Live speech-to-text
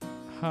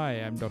Hi,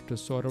 I'm Dr.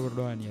 Saurav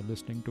and you're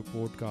listening to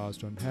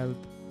podcast on health,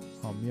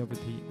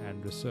 homeopathy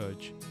and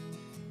research.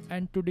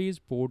 And today's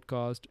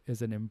podcast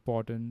is an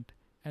important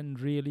and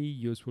really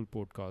useful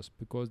podcast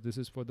because this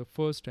is for the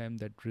first time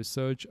that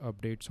research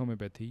updates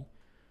homeopathy,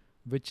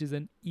 which is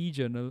an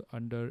e-journal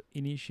under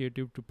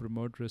initiative to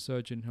promote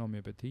research in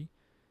homeopathy.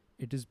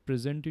 It is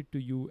presented to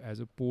you as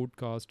a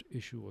podcast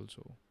issue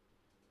also.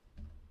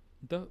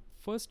 The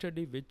first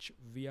study which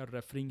we are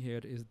referring here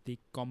is the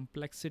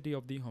complexity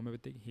of the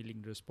homeopathic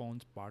healing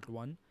response part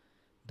 1,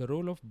 the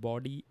role of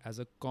body as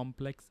a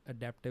complex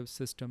adaptive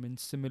system in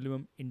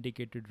simulum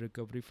indicated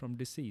recovery from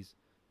disease.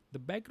 The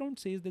background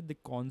says that the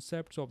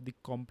concepts of the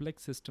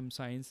complex system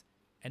science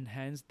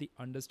enhance the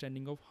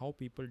understanding of how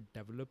people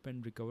develop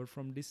and recover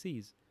from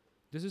disease.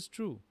 This is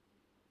true.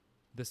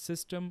 The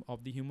system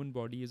of the human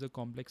body is a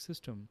complex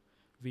system.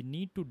 We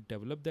need to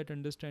develop that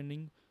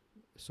understanding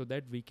so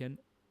that we can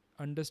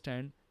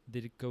understand the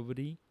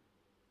recovery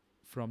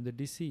from the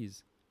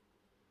disease.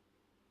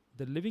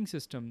 The living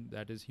system,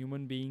 that is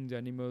human beings,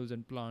 animals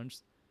and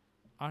plants,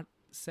 are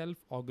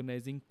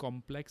self-organizing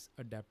complex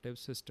adaptive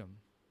system.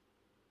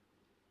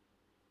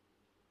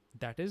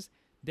 That is,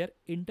 they are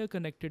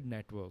interconnected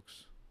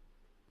networks.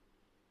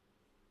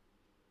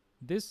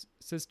 This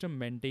system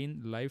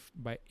maintains life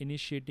by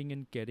initiating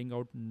and carrying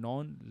out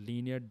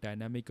non-linear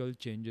dynamical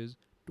changes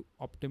to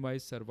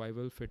optimize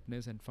survival,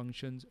 fitness and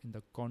functions in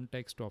the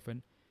context of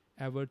an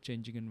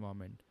ever-changing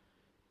environment.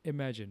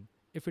 Imagine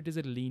if it is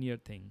a linear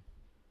thing,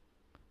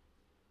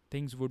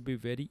 things would be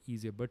very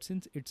easier, but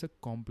since it's a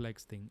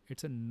complex thing,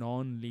 it's a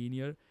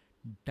non-linear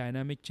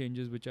dynamic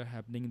changes which are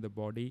happening in the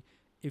body.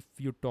 If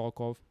you talk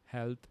of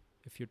health,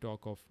 if you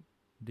talk of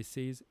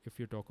disease, if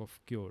you talk of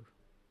cure.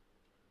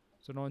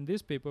 So now in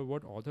this paper,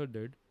 what author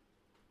did,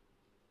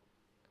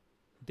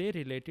 they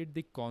related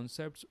the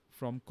concepts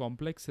from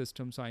complex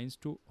system science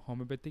to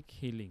homeopathic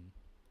healing.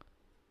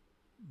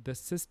 The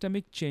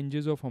systemic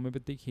changes of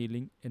homeopathic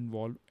healing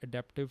involve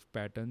adaptive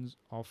patterns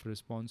of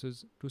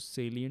responses to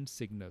salient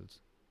signals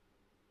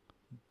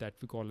that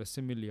we call as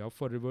similia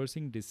for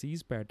reversing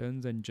disease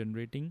patterns and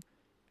generating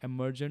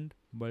emergent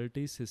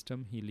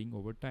multi-system healing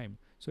over time.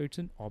 So it's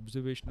an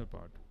observational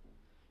part.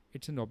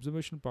 It's an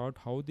observational part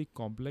how the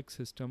complex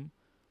system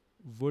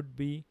would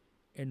be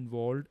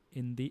involved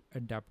in the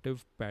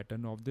adaptive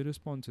pattern of the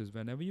responses.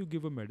 Whenever you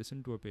give a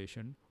medicine to a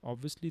patient,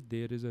 obviously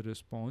there is a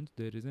response,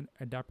 there is an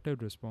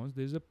adaptive response,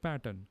 there is a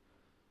pattern.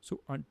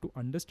 So to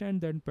understand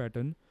that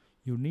pattern,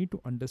 you need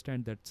to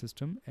understand that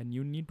system and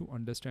you need to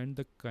understand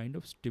the kind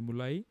of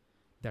stimuli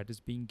that is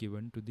being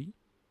given to the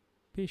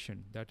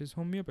patient. That is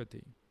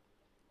homeopathy.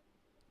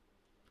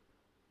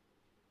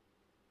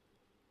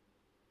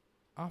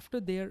 After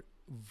their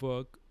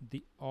work,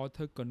 the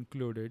author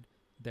concluded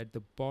that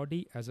the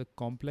body as a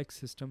complex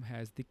system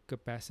has the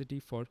capacity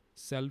for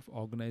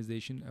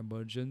self-organization,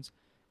 emergence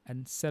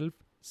and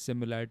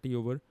self-similarity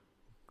over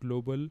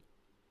global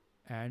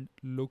and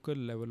local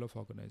level of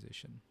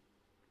organization.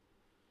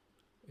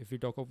 If we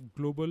talk of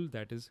global,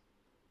 that is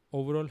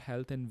overall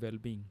health and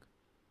well-being,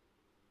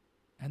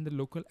 and the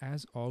local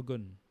as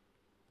organ,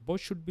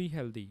 both should be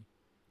healthy.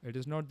 It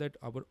is not that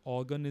our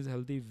organ is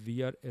healthy,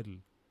 we are ill.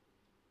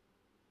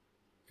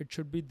 It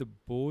should be the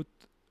both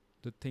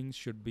the things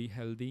should be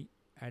healthy,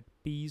 at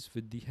peace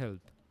with the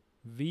health.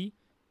 We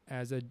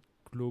as a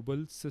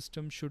global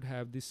system should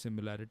have this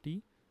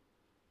similarity,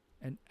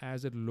 and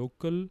as a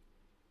local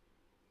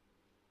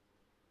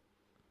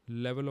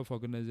level of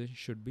organization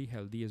should be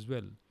healthy as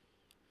well.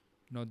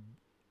 Now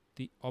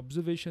the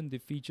observation, the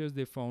features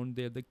they found,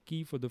 they are the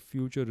key for the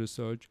future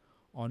research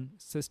on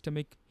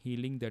systemic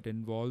healing that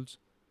involves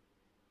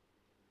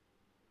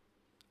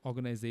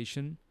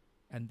organization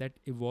and that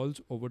evolves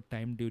over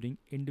time during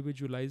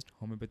individualized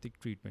homeopathic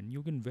treatment.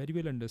 You can very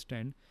well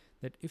understand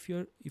that if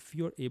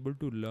you're able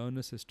to learn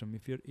a system,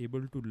 if you're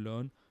able to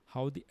learn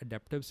how the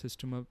adaptive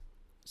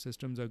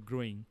systems are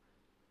growing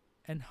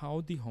and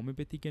how the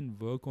homeopathy can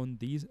work on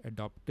these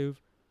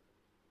adaptive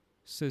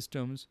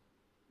systems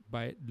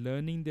by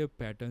learning their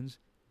patterns,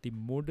 the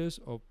modus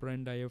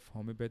operandi of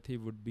homeopathy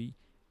would be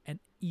an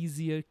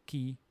easier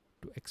key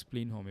to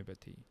explain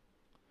homeopathy.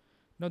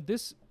 Now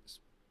this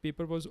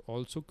paper was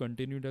also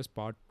continued as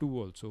part 2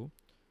 also,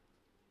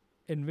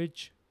 in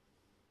which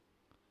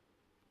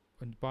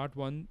in part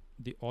 1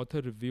 the author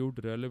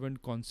reviewed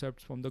relevant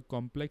concepts from the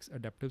complex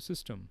adaptive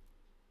system.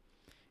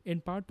 In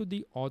part 2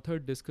 the author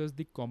discussed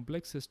the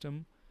complex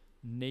system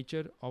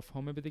nature of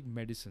homeopathic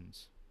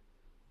medicines.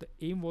 The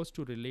aim was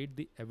to relate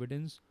the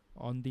evidence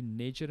on the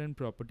nature and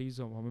properties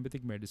of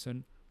homeopathic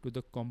medicine to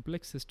the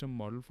complex system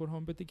model for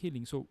homeopathic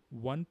healing. So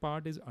one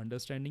part is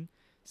understanding,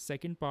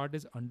 second part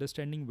is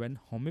understanding when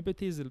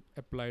homeopathy is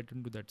applied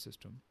into that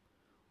system,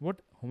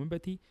 what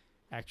homeopathy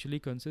actually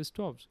consists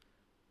of.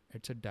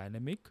 It's a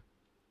dynamic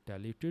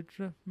diluted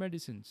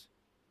medicines,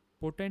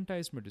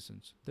 potentized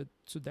medicines.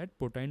 So that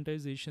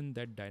potentization,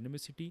 that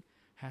dynamicity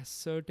has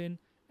certain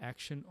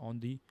action on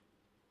the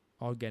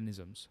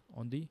organisms,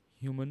 on the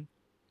human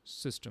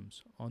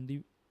systems, on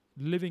the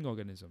living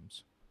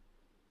organisms.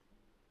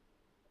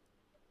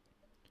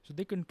 So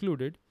they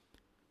concluded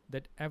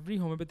that every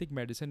homeopathic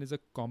medicine is a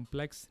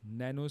complex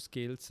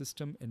nanoscale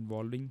system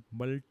involving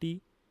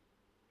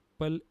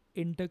multiple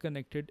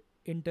interconnected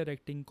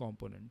interacting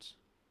components.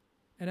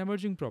 And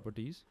emerging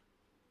properties.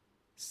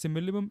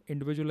 Simillimum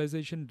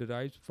individualization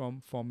derives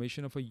from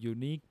formation of a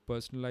unique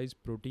personalized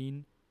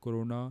protein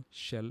corona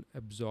shell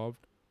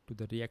absorbed to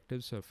the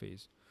reactive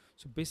surface.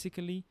 So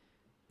basically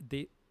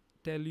they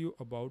tell you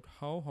about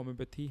how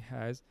homeopathy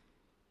has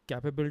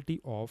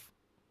capability of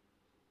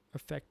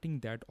affecting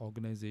that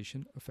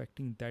organization,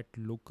 affecting that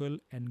local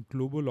and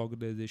global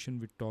organization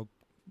we talked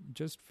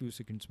just few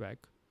seconds back.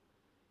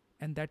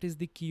 And that is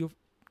the key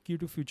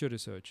to future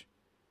research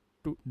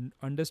to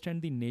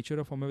understand the nature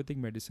of homeopathic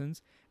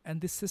medicines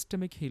and the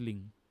systemic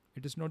healing.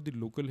 It is not the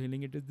local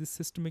healing, it is the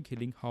systemic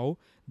healing, how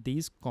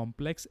these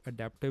complex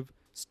adaptive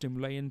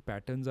stimuli and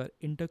patterns are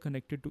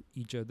interconnected to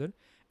each other,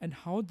 and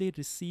how they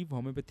receive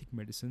homeopathic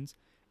medicines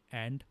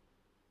and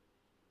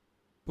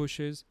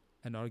pushes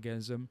an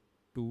organism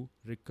to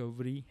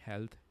recovery,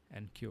 health,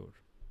 and cure.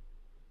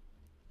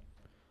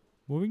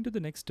 Moving to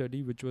the next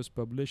study, which was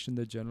published in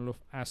the Journal of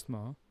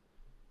Asthma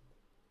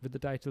with the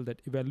title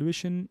that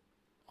Evaluation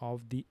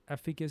of the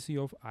Efficacy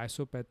of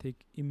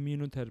Isopathic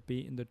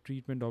Immunotherapy in the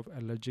Treatment of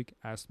Allergic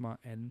Asthma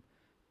in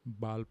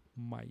Bulb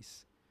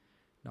Mice.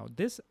 Now,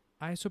 this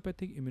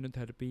isopathic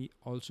immunotherapy,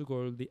 also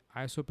called the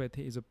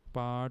isopathy, is a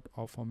part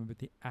of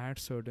homeopathy at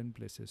certain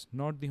places.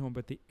 Not the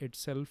homeopathy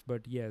itself,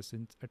 but yes,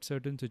 at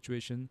certain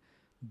situations,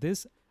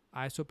 this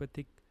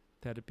isopathic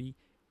therapy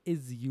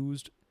is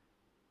used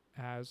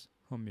as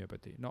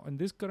homeopathy. Now, in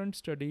this current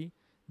study,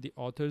 the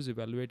authors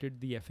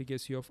evaluated the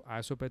efficacy of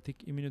isopathic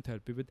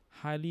immunotherapy with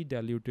highly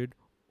diluted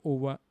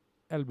ova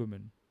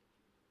albumin,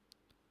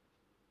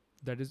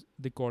 that is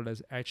they called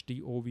as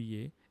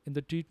HDOVA, in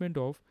the treatment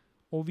of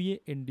OVA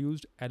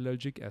induced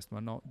allergic asthma.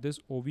 Now this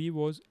OVA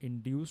was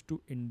induced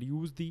to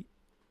induce the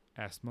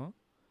asthma,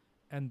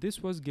 and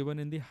this was given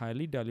in the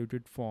highly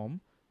diluted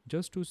form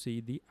just to see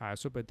the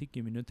isopathic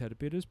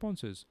immunotherapy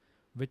responses,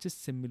 which is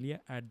similar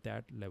at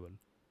that level.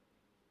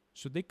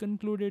 So they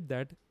concluded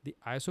that the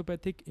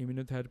isopathic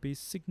immunotherapy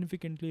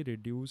significantly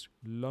reduced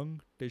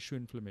lung tissue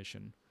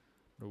inflammation.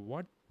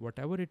 Now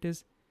whatever it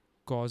is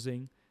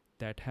causing,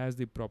 that has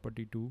the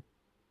property to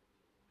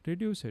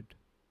reduce it.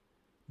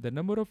 The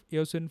number of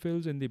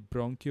eosinophils in the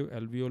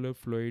bronchoalveolar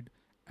fluid,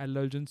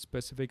 allergen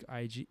specific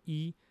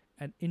IgE,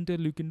 and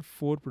interleukin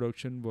 4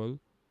 production were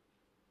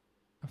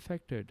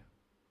affected.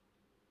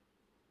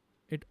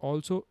 It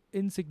also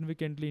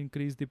insignificantly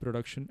increased the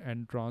production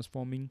and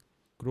transforming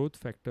growth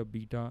factor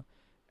beta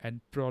and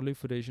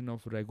proliferation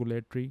of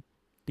regulatory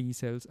T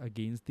cells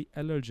against the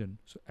allergen.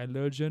 So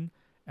allergen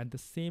and the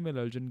same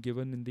allergen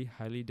given in the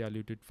highly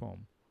diluted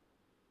form.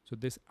 So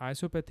this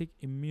isopathic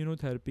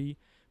immunotherapy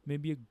may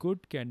be a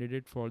good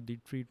candidate for the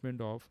treatment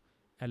of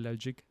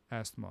allergic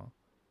asthma.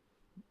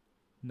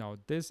 Now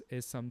this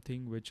is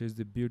something which is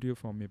the beauty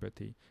of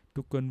homeopathy.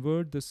 To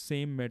convert the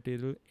same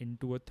material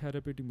into a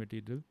therapeutic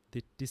material,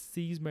 the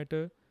disease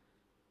matter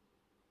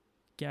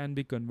can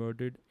be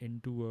converted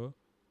into a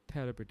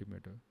therapeutic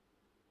matter.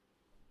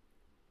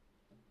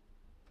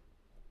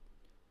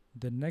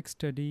 The next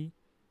study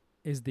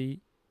is the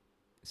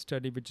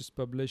study which is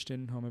published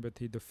in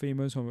Homeopathy, the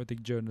famous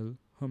homeopathic journal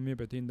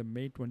Homeopathy, in the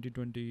May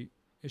 2020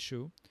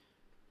 issue,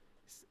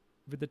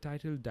 with the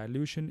title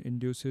Dilution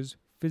Induces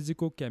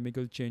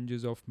Physicochemical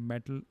Changes of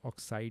Metal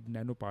Oxide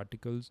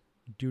Nanoparticles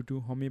Due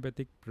to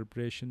Homeopathic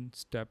Preparation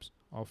Steps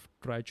of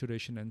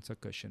Trituration and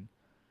Succussion.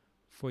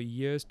 For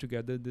years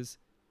together, this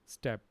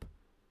step,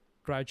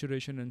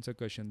 trituration and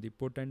succussion, the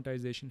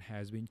potentization,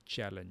 has been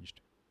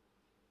challenged.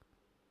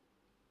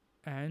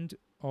 And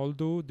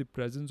although the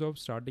presence of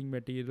starting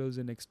materials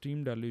in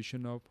extreme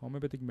dilution of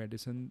homeopathic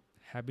medicine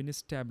have been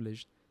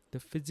established, the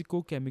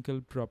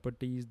physicochemical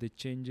properties, the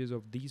changes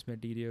of these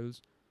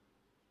materials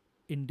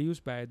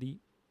induced by the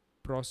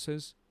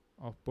process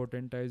of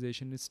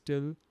potentization is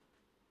still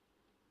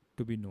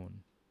to be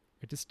known.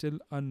 It is still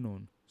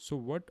unknown. So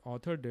what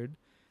author did,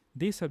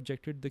 they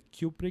subjected the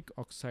cupric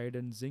oxide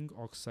and zinc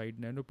oxide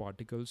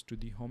nanoparticles to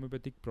the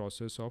homeopathic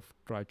process of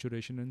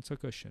trituration and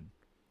succussion,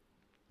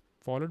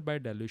 followed by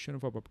dilution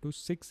of up to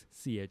 6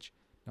 CH.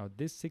 Now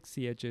this 6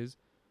 CH is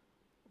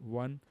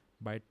 1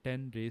 by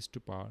 10 raised to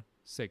power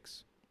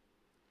 6.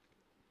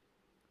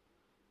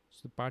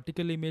 So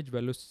particle image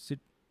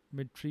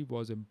velocimetry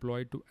was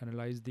employed to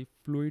analyze the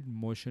fluid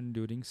motion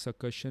during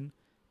succussion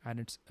and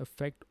its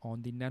effect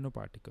on the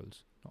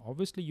nanoparticles. Now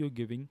obviously you're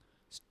giving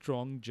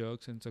strong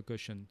jerks in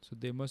succussion, so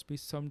there must be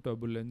some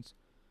turbulence,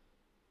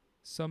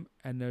 some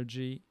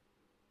energy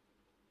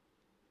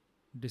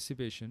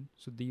dissipation.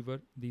 So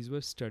these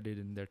were studied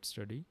in that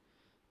study.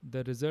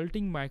 The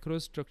resulting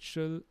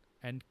microstructural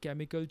and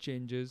chemical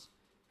changes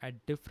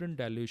at different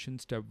dilution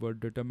steps were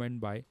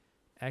determined by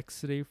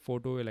X-ray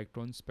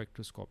photoelectron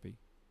spectroscopy,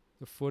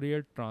 the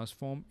Fourier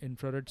transform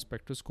infrared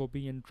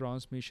spectroscopy, and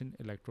transmission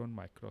electron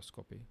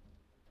microscopy.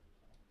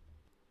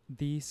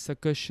 The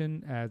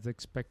succussion, as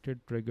expected,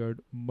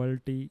 triggered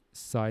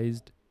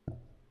multi-sized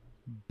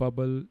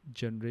bubble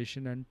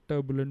generation and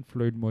turbulent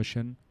fluid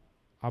motion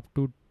up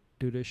to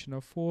duration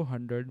of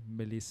 400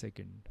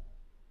 millisecond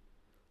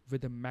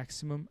with a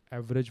maximum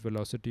average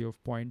velocity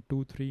of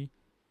 0.23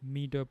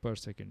 meter per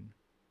second.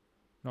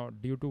 Now,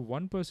 due to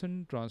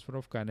 1% transfer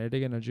of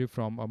kinetic energy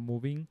from a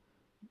moving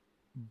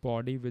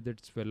body with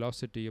its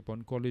velocity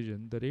upon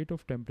collision, the rate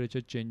of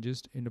temperature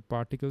changes in a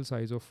particle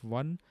size of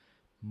 1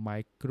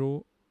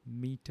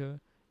 micrometer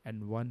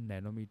and 1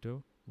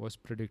 nanometer was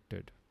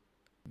predicted.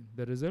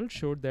 The results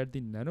showed that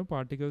the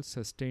nanoparticles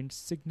sustained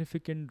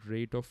significant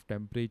rate of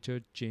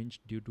temperature change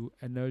due to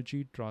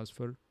energy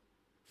transfer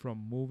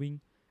from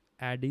moving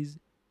eddies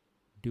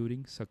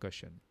during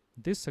succussion.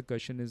 This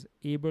succussion is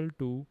able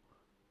to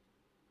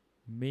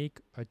make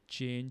a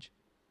change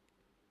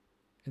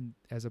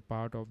as a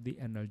part of the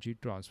energy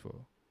transfer.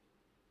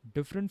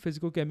 Different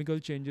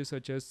physicochemical changes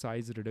such as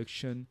size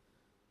reduction,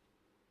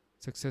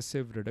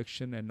 successive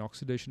reduction and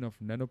oxidation of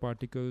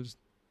nanoparticles,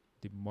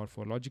 the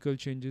morphological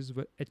changes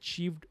were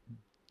achieved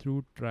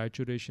through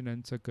trituration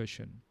and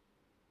succussion.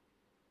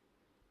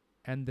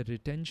 And the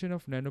retention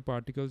of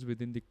nanoparticles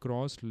within the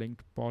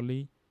cross-linked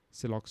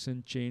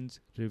polysiloxane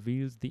chains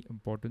reveals the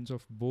importance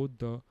of both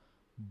the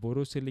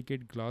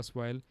borosilicate glass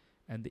vial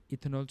and the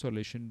ethanol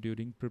solution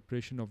during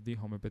preparation of the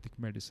homeopathic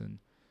medicine.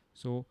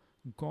 So,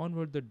 gone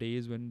were the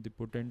days when the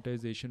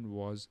potentization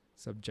was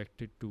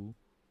subjected to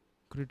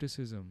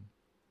criticism.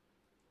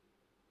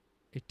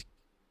 It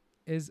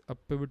is a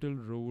pivotal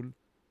role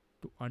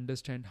to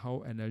understand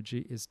how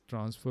energy is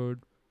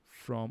transferred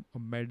from a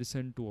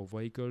medicine to a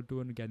vehicle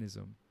to an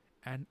organism,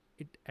 and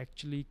it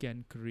actually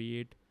can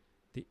create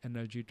the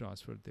energy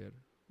transfer there.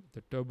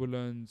 The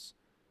turbulence,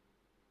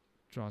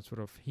 transfer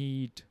of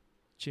heat,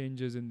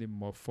 changes in the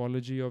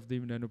morphology of the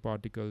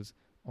nanoparticles,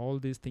 all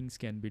these things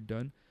can be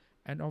done,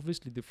 and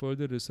obviously the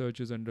further research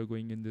is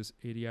undergoing in this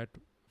area at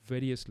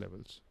various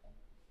levels.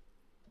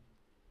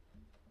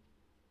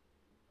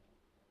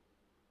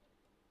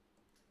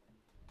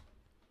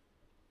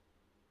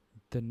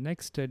 The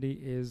next study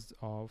is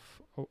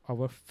of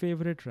our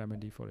favorite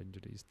remedy for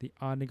injuries, the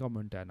Arnica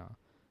montana,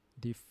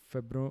 the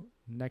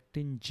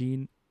fibronectin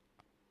gene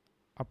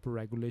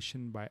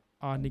upregulation by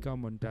Arnica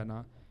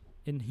montana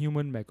in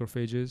human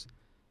macrophages,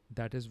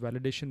 that is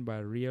validation by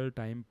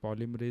real-time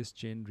polymerase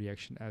chain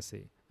reaction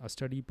assay, a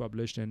study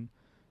published in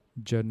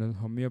journal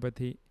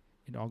Homeopathy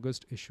in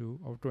August issue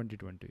of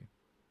 2020.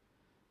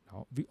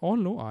 Now, we all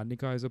know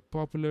Arnica is a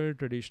popular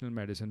traditional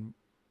medicine.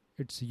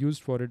 It's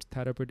used for its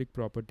therapeutic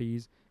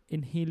properties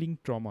in healing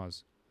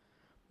traumas.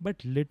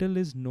 But little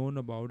is known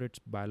about its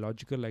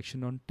biological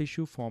action on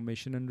tissue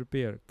formation and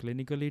repair.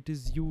 Clinically, it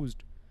is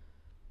used,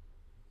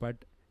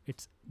 but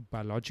its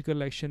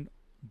biological action,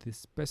 the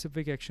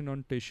specific action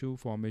on tissue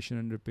formation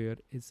and repair,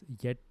 is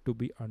yet to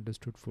be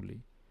understood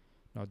fully.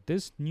 Now,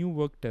 this new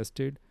work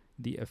tested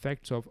the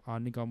effects of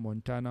Arnica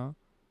montana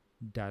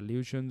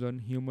dilutions on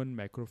human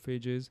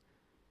macrophages,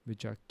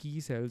 which are key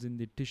cells in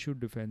the tissue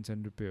defense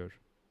and repair.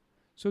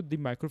 So the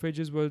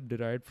macrophages were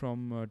derived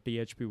from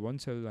THP1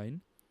 cell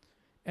line,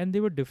 and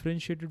they were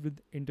differentiated with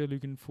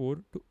interleukin 4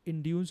 to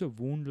induce a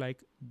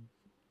wound-like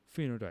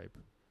phenotype.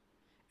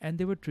 And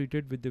they were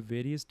treated with the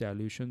various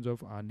dilutions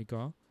of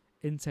arnica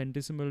in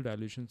centesimal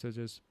dilutions such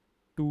as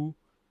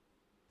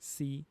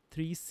 2C,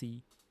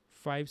 3C,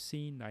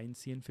 5C,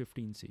 9C, and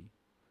 15C.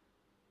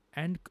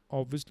 And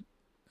obviously,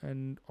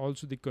 and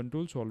also the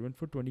control solvent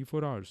for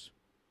 24 hours.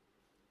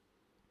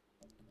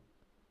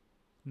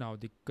 Now,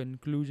 the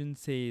conclusion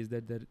says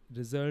that the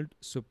result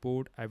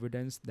support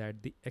evidence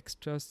that the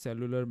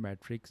extracellular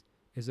matrix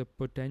is a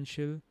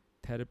potential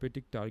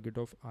therapeutic target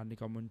of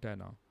Arnica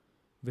montana,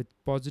 with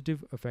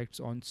positive effects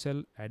on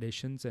cell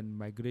adhesions and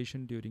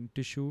migration during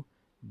tissue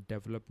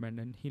development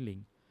and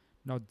healing.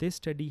 Now, this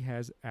study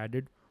has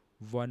added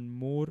one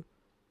more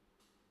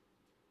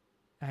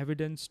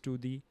evidence to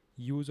the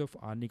use of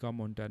Arnica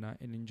montana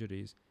in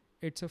injuries.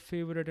 It's a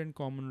favorite and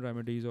common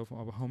remedies of a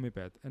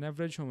homeopath, an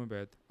average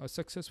homeopath, a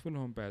successful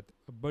homeopath,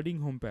 a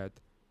budding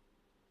homeopath.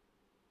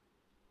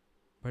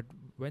 But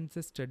when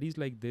the studies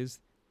like this,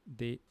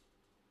 they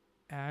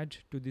add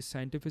to the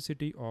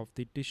scientificity of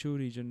the tissue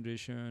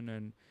regeneration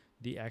and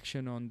the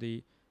action on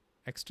the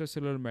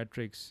extracellular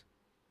matrix,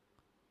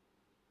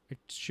 it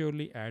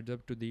surely adds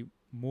up to the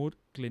more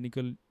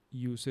clinical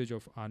usage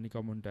of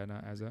Arnica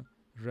montana as a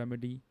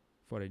remedy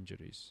for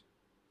injuries.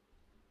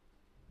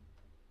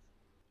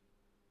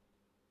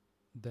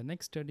 The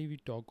next study we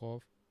talk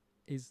of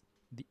is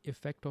the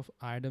effect of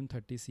iodine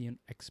 30C on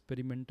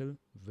experimental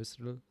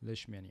visceral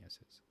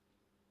leishmaniasis.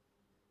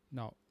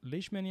 Now,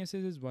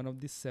 leishmaniasis is one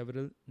of the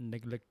several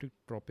neglected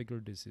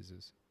tropical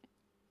diseases,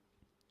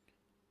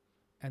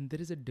 and there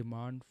is a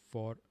demand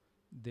for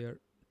their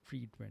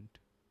treatment,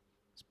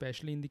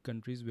 especially in the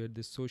countries where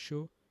the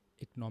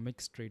socio-economic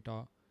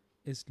strata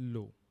is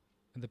low,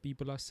 and the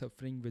people are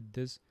suffering with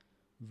this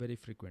very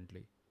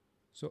frequently.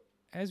 So,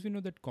 as we know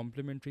that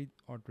complementary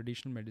or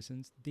traditional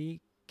medicines, they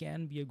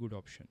can be a good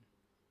option,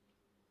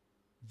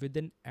 with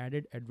an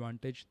added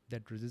advantage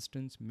that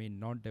resistance may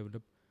not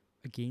develop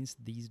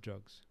against these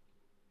drugs.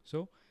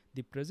 So,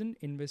 the present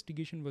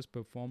investigation was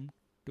performed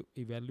to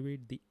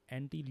evaluate the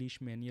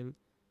anti-leishmanial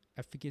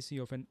efficacy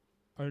of an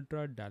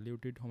ultra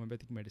diluted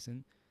homeopathic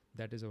medicine,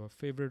 that is our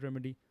favorite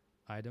remedy,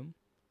 iodine,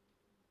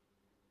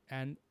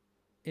 and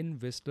in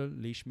visceral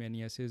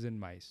leishmaniasis in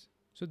mice.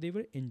 So they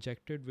were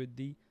injected with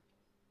the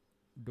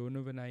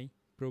Donovani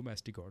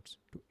promastigotes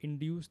to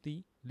induce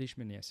the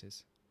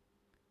leishmaniasis,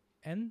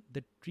 and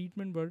the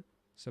treatment were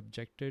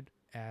subjected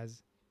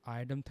as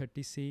iodine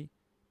 30C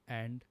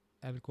and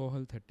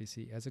alcohol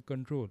 30C as a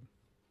control.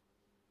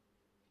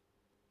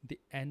 The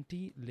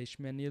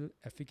anti-leishmanial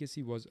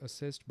efficacy was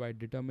assessed by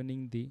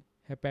determining the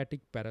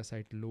hepatic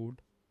parasite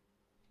load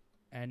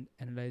and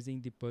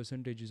analyzing the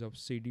percentages of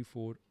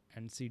CD4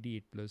 and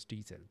CD8 plus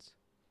T cells.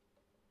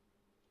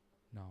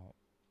 Now,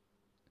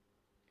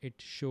 it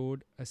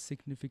showed a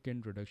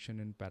significant reduction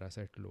in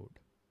parasite load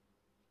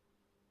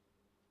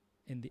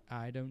in the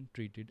iodine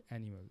treated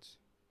animals,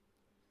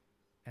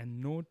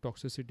 and no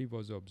toxicity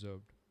was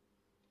observed.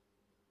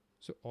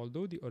 So,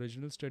 although the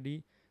original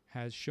study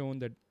has shown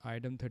that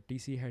iodine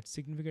 30C had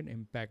significant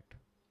impact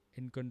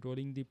in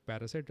controlling the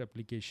parasite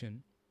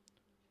replication,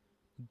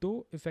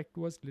 though effect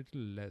was little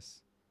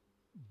less,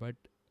 but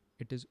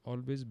it is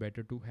always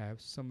better to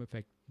have some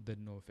effect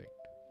than no effect.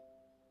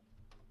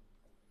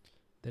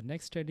 The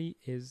next study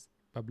is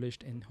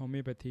published in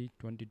Homeopathy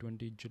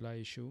 2020 July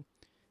issue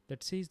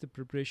that says the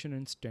preparation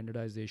and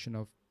standardization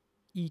of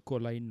E.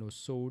 coli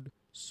nosode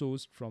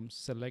sourced from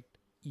select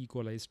E.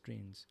 coli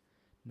strains.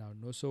 Now,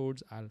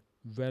 nosodes are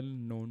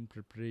well-known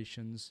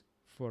preparations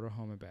for a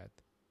homeopath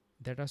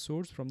that are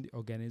sourced from the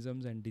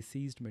organisms and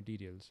diseased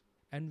materials.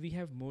 And we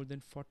have more than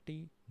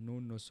 40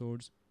 known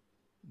nosodes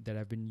that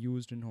have been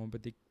used in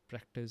homeopathic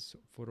practice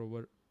for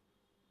over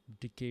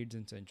decades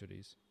and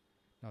centuries.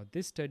 Now,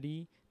 this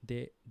study,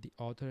 the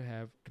author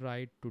have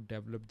tried to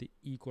develop the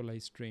E.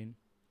 coli strain.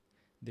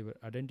 They were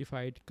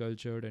identified,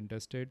 cultured, and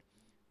tested.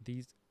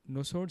 These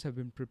nosodes have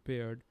been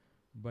prepared,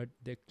 but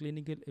their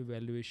clinical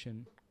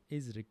evaluation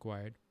is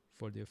required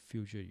for their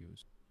future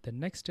use. The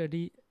next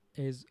study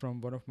is from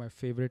one of my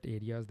favorite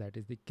areas, that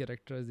is the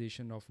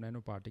characterization of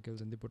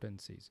nanoparticles and the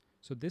potencies.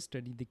 So this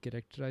study, the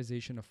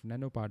characterization of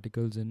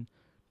nanoparticles in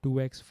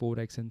 2x,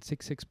 4x and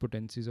 6x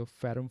potencies of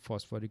ferrum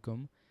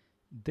phosphoricum.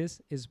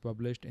 This is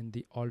published in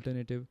the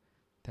Alternative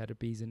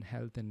Therapies in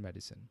Health and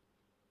Medicine.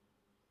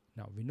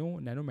 Now we know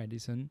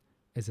nanomedicine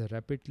is a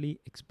rapidly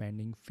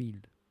expanding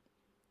field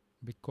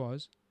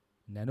because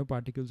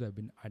nanoparticles have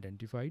been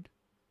identified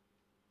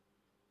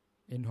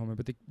in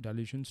homeopathic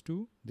dilutions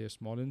too. They are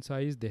small in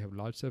size, they have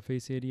large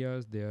surface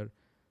areas, their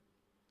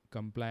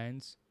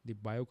compliance, the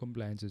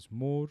biocompliance is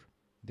more,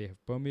 they have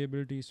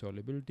permeability,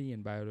 solubility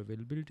and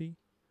bioavailability.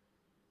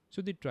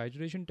 So the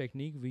trituration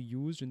technique we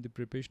used in the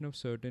preparation of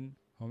certain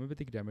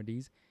homeopathic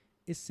remedies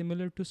is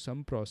similar to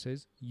some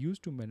process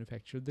used to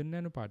manufacture the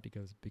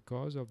nanoparticles.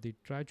 Because of the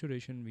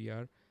trituration, we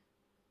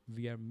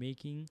are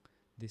making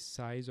the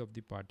size of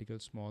the particle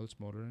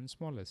smaller and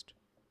smallest.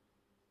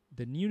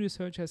 The new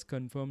research has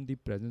confirmed the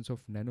presence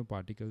of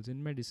nanoparticles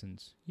in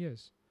medicines.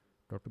 Yes,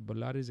 Dr.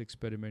 Ballari's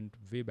experiment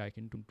way back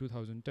in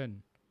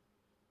 2010.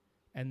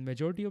 And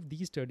majority of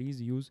these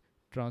studies use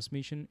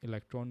transmission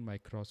electron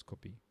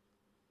microscopy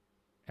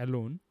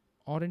alone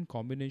or in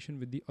combination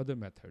with the other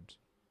methods.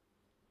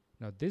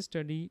 Now, this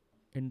study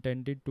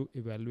intended to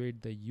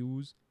evaluate the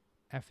use,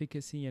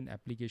 efficacy and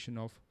application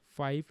of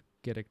 5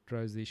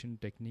 characterization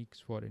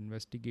techniques for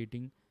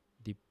investigating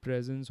the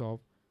presence of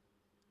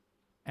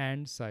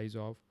and size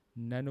of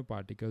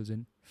nanoparticles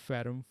in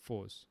ferrum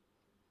phos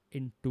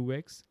in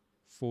 2x,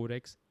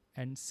 4x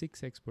and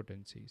 6x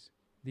potencies.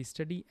 The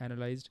study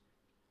analyzed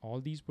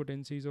all these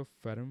potencies of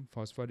ferrum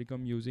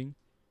phosphoricum using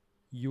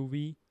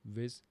UV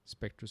vis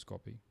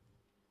spectroscopy,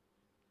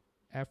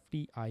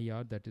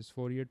 FTIR, that is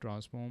Fourier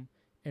transform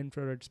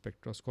infrared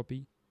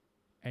spectroscopy,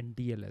 and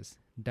DLS,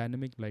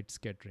 dynamic light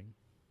scattering.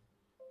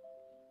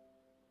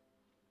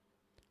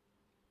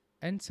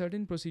 And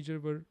certain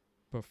procedures were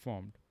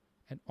performed,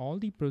 and all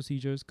the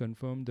procedures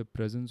confirmed the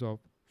presence of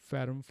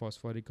ferrum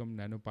phosphoricum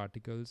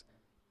nanoparticles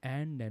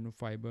and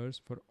nanofibers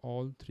for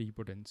all 3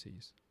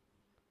 potencies.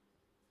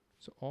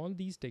 So all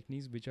these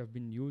techniques which have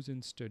been used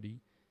in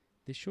study,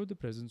 they show the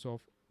presence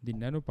of the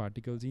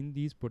nanoparticles in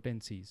these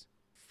potencies.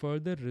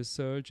 Further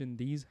research in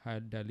these high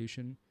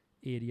dilution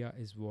area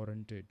is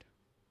warranted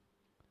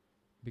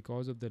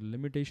because of the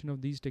limitation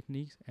of these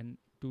techniques and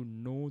to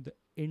know the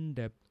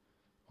in-depth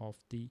of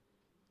the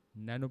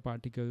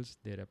nanoparticles,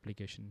 their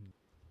application.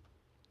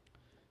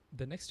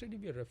 The next study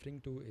we are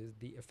referring to is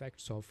the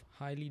effects of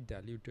highly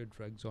diluted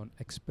drugs on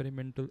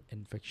experimental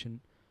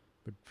infection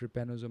with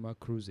Trypanosoma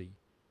cruzi.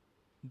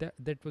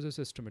 That was a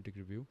systematic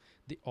review.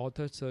 The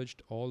author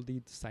searched all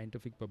the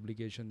scientific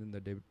publications in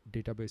the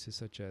databases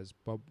such as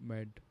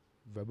PubMed,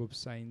 Web of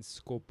Science,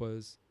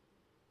 Scopus,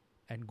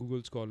 and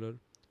Google Scholar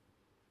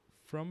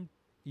from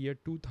year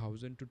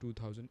 2000 to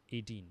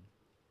 2018.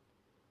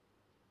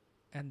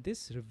 And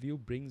this review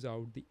brings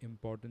out the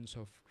importance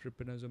of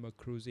Trypanosoma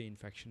cruzi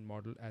infection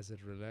model as a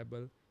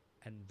reliable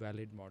and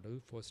valid model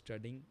for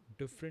studying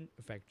different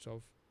effects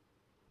of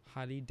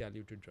highly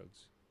diluted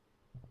drugs.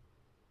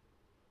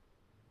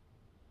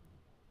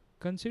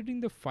 Considering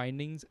the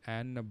findings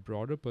and a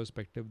broader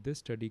perspective, this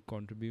study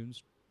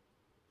contributes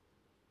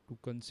to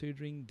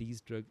considering these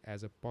drugs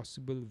as a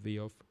possible way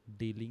of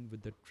dealing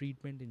with the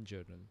treatment in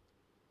general.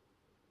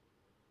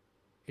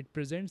 It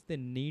presents the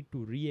need to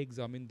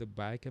re-examine the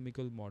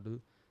biochemical model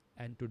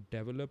and to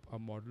develop a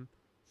model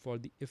for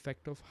the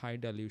effect of high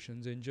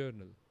dilutions in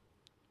journal,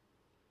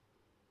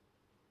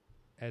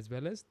 as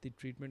well as the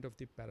treatment of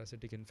the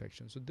parasitic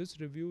infection. So this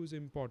review is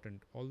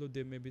important, although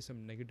there may be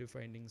some negative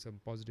findings, some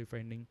positive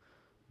finding,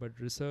 but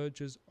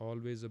research is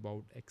always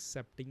about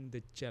accepting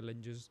the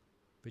challenges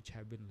which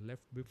have been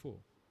left before.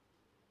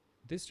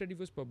 This study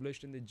was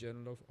published in the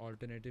Journal of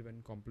Alternative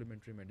and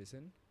Complementary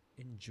Medicine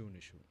in June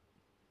issue.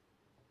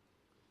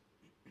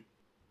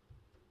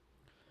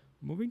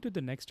 Moving to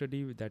the next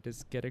study, that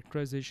is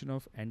characterization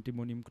of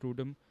antimonium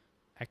crudum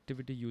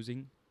activity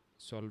using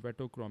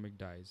solvatochromic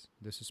dyes.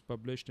 This is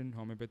published in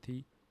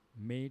Homeopathy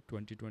May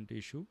 2020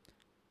 issue,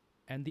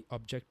 and the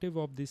objective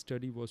of this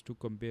study was to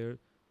compare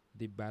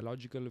the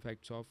biological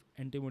effects of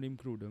antimonium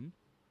crudum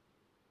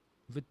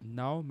with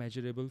now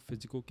measurable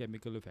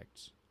physicochemical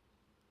effects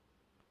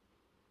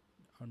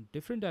on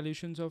different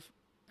dilutions of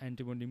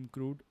antimonium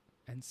crude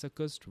and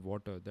succused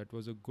water. That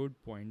was a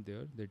good point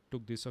there. They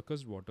took the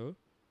succused water.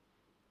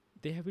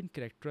 They have been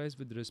characterized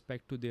with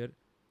respect to their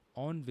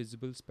on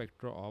visible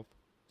spectra of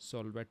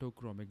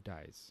solvatochromic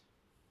dyes.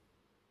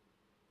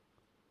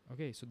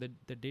 Okay, so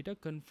the data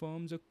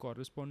confirms a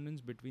correspondence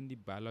between the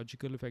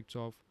biological effects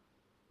of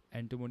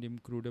antimonium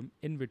crudum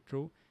in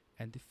vitro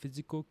and the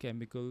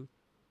physicochemical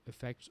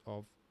effects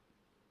of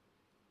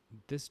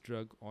this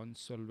drug on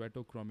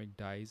solvatochromic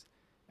dyes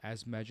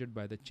as measured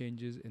by the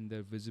changes in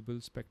their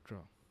visible spectra.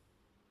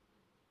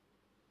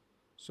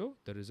 So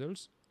the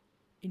results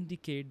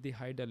indicate the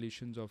high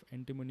dilutions of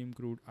antimonium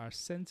crude are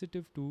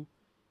sensitive to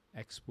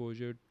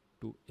exposure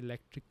to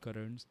electric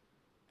currents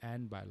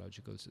and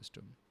biological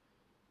system.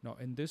 Now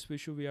in this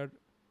issue we are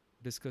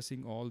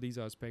discussing all these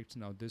aspects.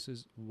 Now this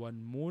is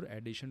one more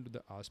addition to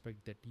the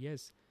aspect that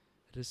yes,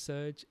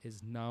 research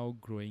is now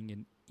growing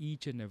in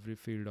each and every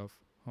field of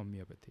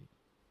homeopathy.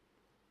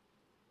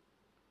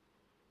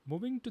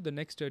 Moving to the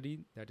next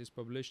study that is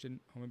published in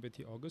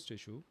Homeopathy August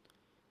issue,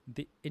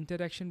 the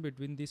interaction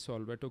between the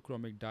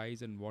solvatochromic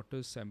dyes and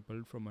water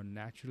sampled from a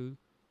natural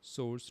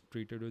source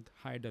treated with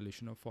high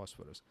dilution of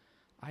phosphorus.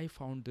 I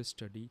found this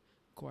study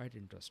quite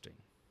interesting.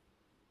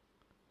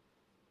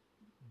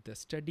 The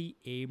study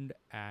aimed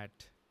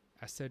at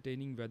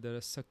ascertaining whether a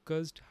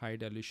succused high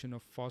dilution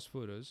of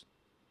phosphorus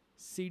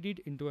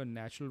seeded into a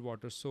natural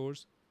water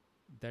source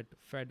that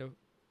fed a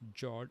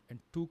fjord and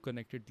two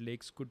connected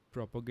lakes could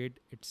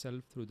propagate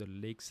itself through the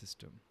lake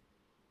system.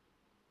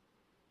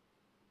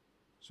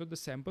 So the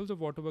samples of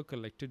water were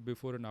collected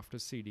before and after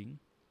seeding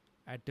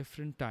at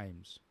different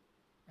times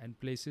and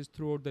places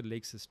throughout the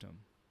lake system,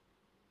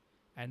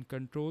 and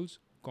controls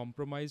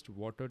compromised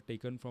water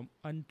taken from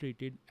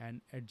untreated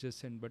and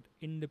adjacent but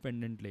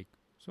independent lake.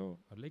 So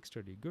a lake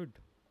study, good,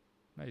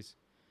 nice.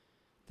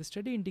 The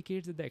study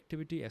indicates that the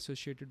activity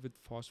associated with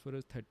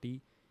phosphorus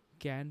 30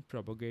 can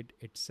propagate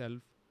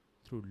itself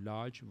through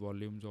large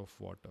volumes of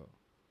water,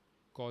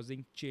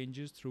 causing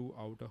changes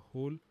throughout a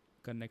whole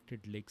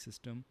connected lake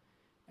system,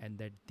 and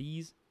that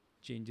these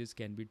changes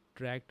can be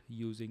tracked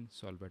using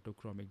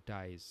solvatochromic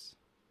dyes.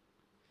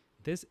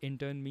 This in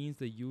turn means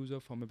the use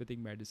of homeopathic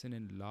medicine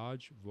in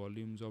large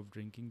volumes of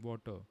drinking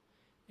water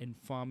in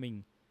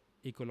farming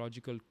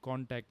ecological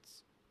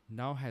contexts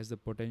now has the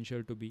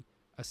potential to be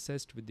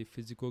assessed with the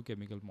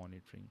physico-chemical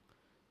monitoring.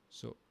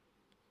 So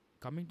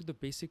coming to the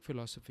basic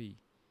philosophy,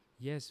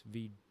 yes,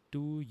 we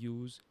do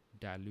use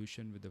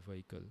dilution with the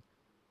vehicle.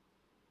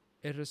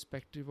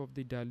 Irrespective of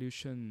the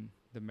dilution,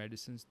 the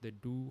medicines, they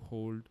do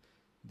hold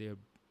their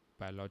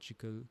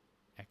biological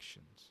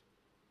actions.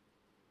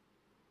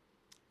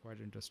 Quite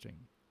interesting.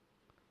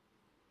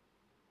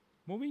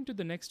 Moving to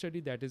the next study,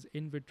 that is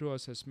in vitro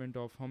assessment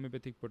of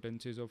homeopathic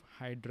potencies of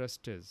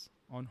hydrustes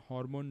on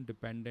hormone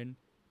dependent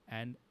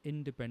and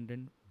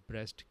independent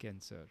breast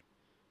cancer.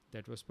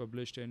 That was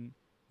published in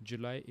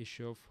July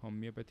issue of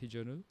Homeopathy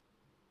Journal.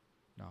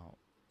 Now,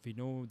 we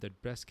know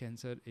that breast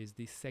cancer is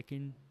the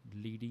second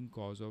leading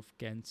cause of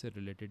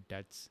cancer-related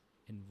deaths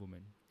in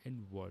women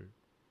in world.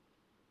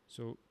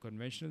 So,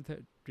 conventional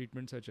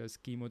treatments such as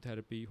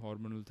chemotherapy,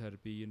 hormonal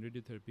therapy, and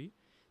radiotherapy,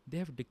 they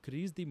have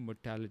decreased the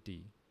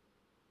mortality,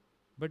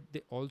 but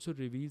they also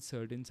reveal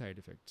certain side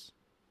effects.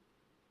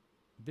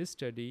 This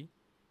study,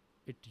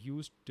 it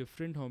used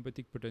different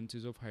homeopathic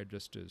potencies of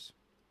hydrustes.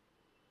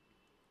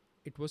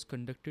 It was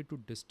conducted to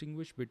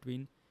distinguish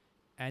between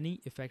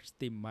any effects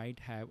they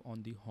might have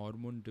on the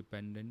hormone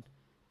dependent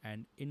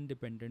and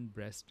independent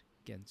breast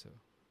cancer.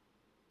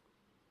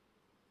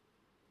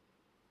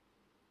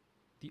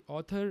 The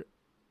author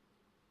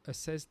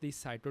assessed the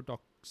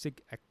cytotoxic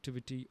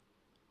activity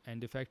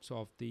and effects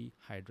of the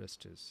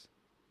hydrustes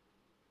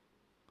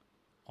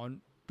on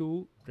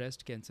two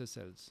breast cancer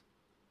cells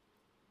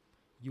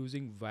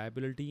using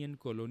viability and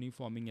colony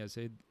forming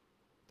assay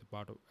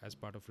as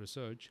part of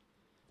research,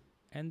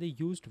 and they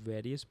used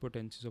various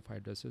potencies of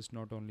hydrustes,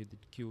 not only the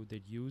Q,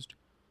 they used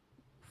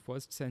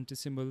first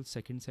centesimal,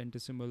 second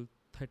centesimal,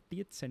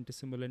 30th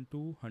centesimal, and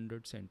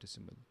 200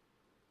 centesimal.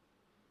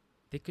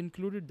 They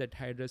concluded that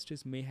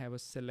hydroxys may have a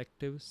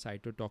selective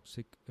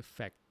cytotoxic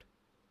effect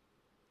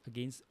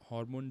against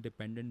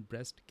hormone-dependent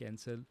breast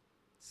cancer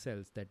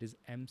cells, that is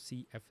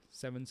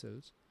MCF7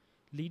 cells,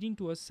 leading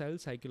to a cell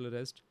cycle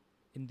arrest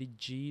in the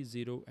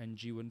G0 and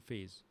G1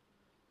 phase,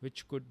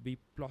 which could be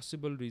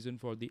plausible reason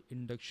for the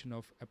induction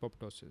of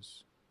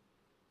apoptosis.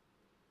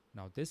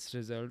 Now this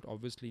result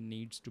obviously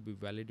needs to be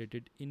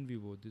validated in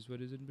vivo. This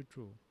one is in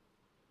vitro.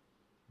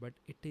 But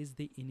it is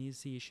the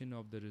initiation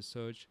of the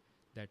research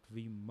that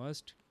we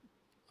must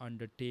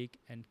undertake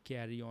and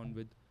carry on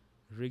with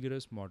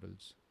rigorous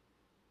models.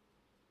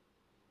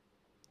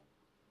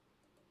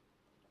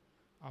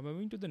 I'm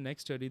moving to the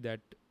next study, that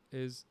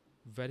is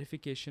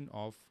verification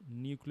of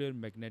nuclear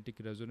magnetic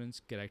resonance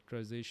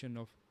characterization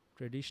of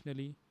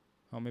traditionally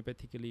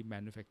homeopathically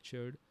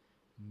manufactured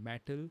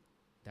metal,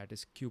 that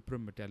is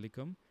cuprum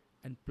metallicum,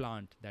 and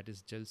plant, that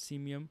is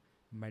gelsemium,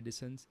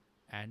 medicines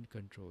and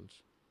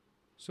controls.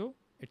 So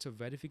it's a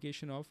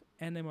verification of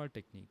NMR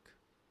technique.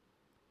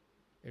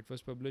 It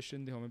was published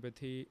in the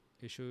Homeopathy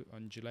issue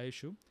on July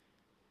issue.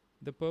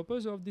 The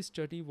purpose of this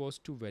study was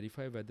to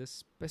verify whether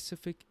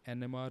specific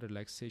NMR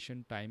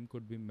relaxation time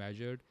could be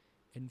measured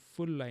in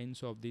full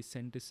lines of the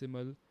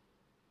centesimal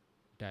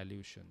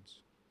dilutions.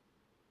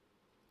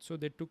 So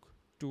they took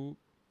two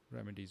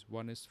remedies.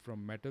 One is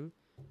from metal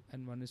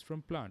and one is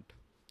from plant.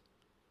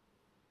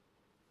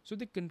 So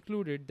they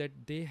concluded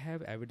that they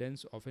have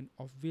evidence of an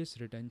obvious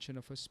retention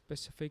of a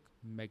specific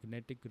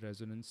magnetic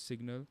resonance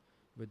signal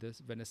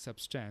when a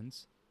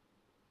substance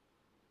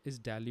is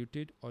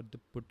diluted or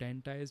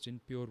potentized in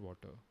pure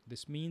water.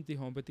 This means the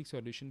homeopathic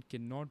solution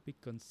cannot be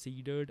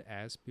considered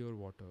as pure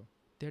water.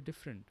 They are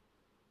different.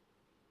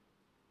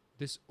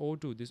 This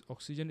O2, this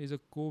oxygen, is a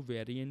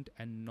covariant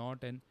and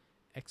not an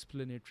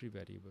explanatory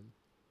variable.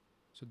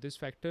 So this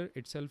factor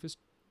itself is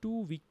too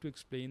weak to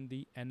explain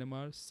the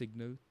NMR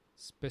signal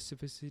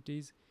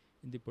specificities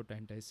in the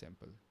potentized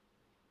sample.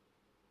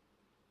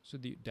 So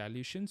the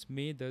dilutions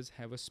may thus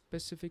have a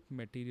specific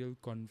material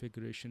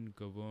configuration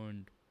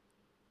governed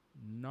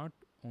not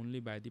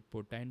only by the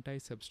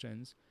potentized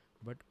substance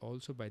but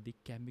also by the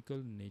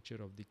chemical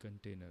nature of the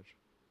container.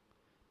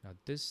 Now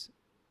this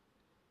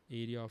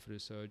area of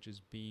research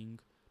is being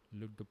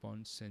looked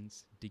upon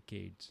since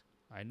decades.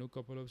 I know a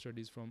couple of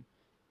studies from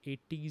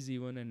 80s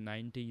even and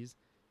 90s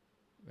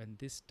when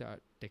this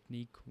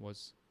technique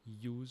was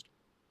used,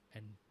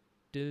 and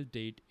till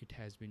date it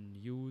is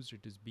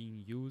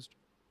being used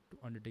to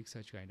undertake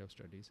such kind of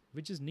studies,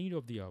 which is need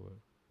of the hour.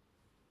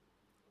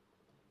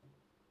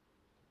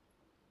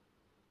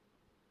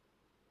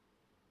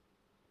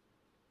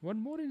 One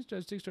more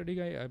interesting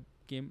study I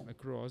came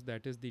across,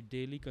 that is the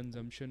daily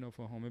consumption of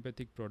a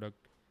homeopathic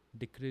product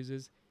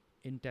decreases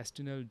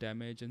intestinal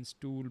damage and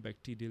stool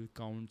bacterial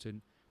counts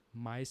in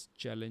mice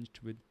challenged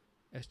with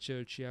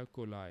Escherichia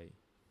coli.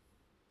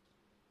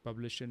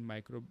 Published in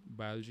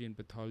Microbiology and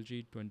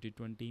Pathology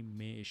 2020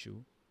 May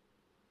issue.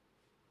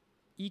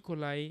 E.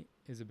 coli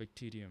is a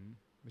bacterium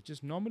which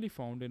is normally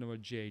found in our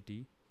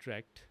GIT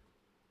tract,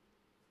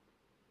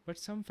 but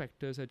some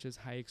factors such as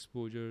high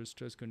exposure,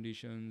 stress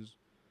conditions,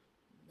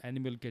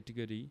 animal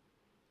category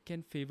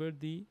can favor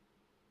the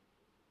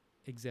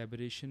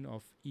exacerbation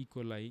of E.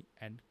 coli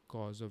and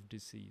cause of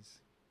disease.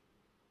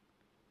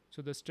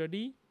 So the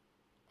study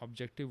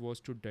objective was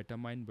to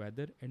determine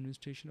whether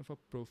administration of a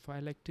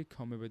prophylactic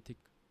homeopathic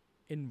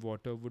in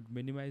water would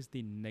minimize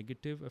the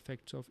negative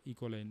effects of E.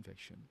 coli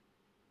infection,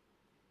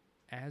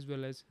 as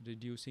well as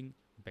reducing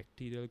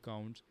bacterial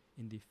counts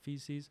in the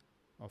feces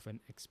of an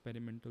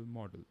experimental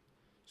model.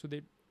 So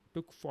they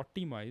took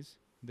 40 mice,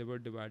 they were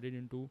divided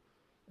into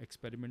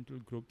experimental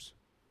groups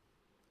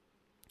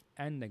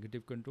and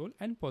negative control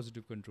and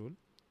positive control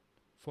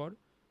for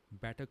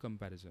better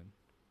comparison.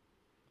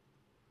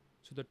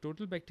 So the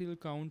total bacterial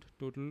count,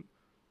 total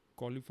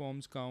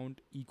coliforms count,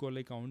 E.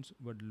 coli counts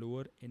were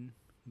lower in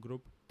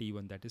group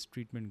T1, that is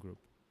treatment group,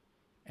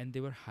 and they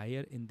were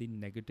higher in the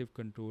negative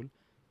control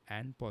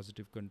and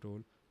positive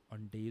control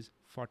on days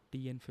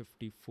 40 and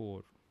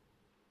 54.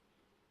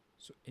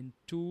 So in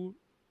two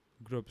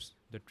groups,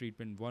 the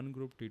treatment 1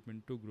 group,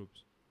 treatment 2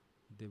 groups,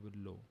 they were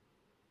low.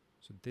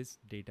 So this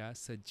data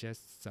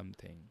suggests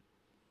something,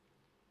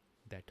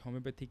 that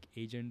homeopathic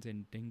agents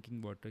in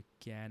drinking water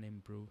can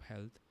improve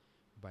health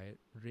by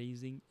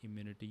raising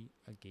immunity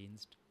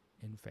against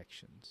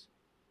infections.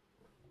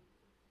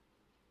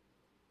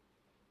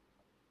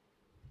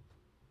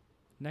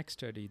 Next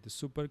study, the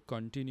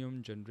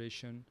supercontinuum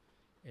generation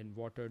in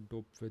water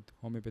doped with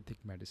homeopathic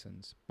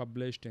medicines,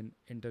 published in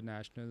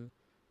International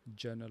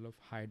Journal of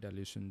High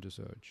Dilution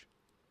Research.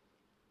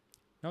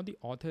 Now the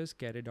authors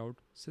carried out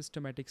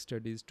systematic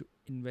studies to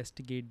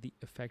investigate the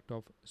effect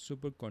of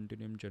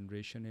supercontinuum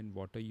generation in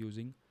water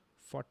using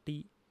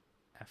 40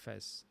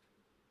 Fs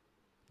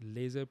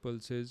laser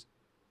pulses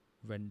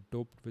when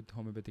doped with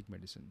homeopathic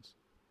medicines.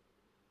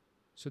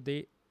 So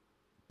they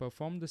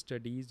performed the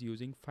studies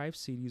using 5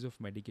 series of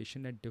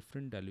medication at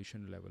different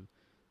dilution level.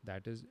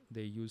 That is,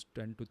 they use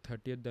 10 to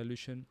 30th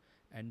dilution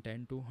and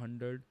 10 to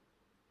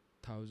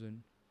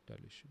 100,000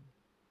 dilution.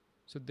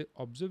 So the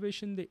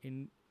observation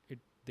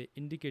they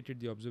indicated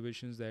the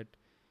observations that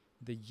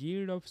the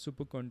yield of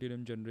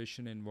supercontinuum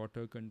generation in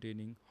water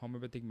containing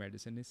homeopathic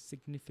medicine is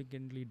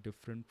significantly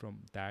different from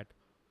that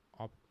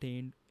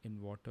obtained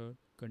in water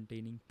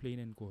containing plain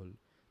alcohol.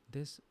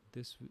 This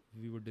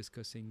we were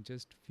discussing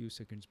just few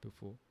seconds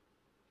before,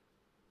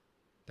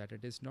 that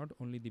it is not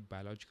only the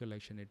biological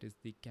action, it is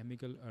the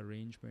chemical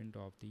arrangement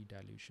of the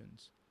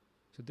dilutions.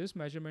 So this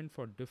measurement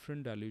for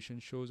different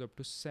dilutions shows up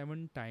to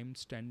 7 times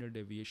standard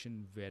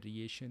deviation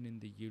variation in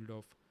the yield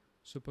of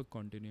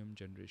supercontinuum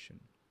generation.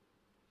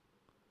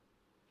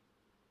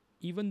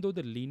 Even though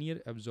the linear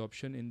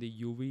absorption in the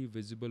UV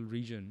visible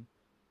region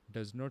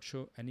does not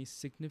show any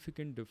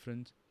significant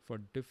difference for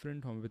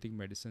different homeopathic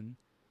medicine,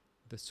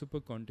 the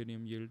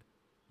supercontinuum yield,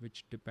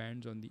 which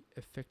depends on the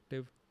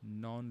effective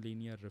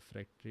non-linear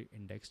refractory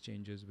index,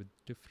 changes with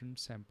different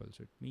samples.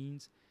 So it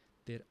means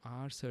there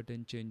are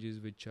certain changes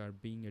which are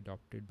being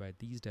adopted by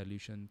these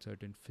dilutions,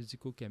 certain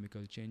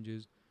physicochemical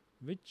changes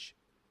which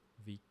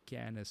we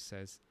can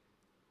assess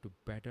to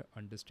better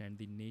understand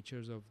the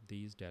natures of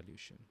these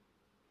dilution.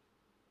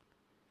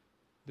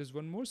 There's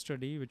one more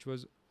study which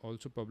was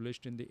also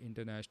published in the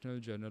International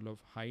Journal of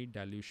High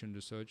Dilution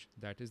Research,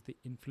 that is the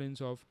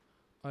influence of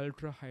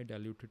ultra high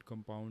diluted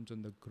compounds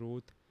on the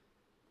growth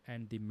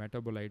and the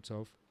metabolites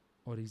of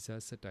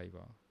Oryza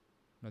sativa.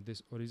 Now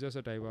this Oryza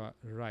sativa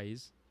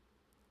rice,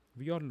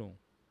 we all know.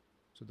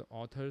 So the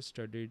authors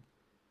studied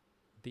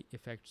the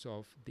effects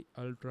of the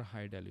ultra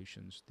high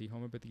dilutions, the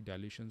homeopathic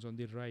dilutions on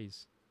the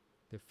rice,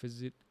 the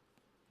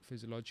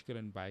physiological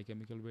and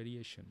biochemical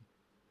variation.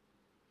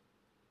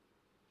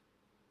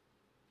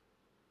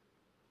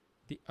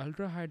 The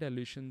ultra high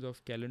dilutions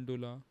of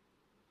calendula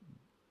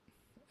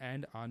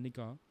and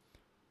arnica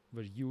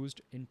were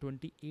used in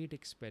 28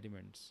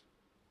 experiments,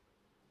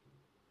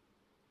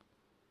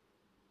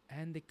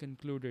 and they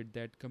concluded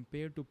that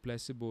compared to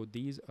placebo,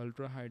 these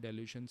ultra high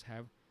dilutions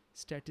have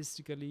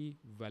statistically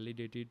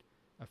validated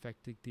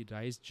affecting the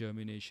rice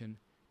germination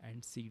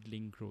and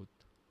seedling growth.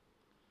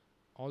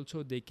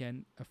 Also, they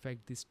can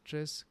affect the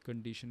stress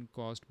condition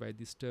caused by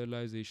the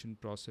sterilization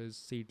process,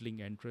 seedling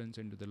entrance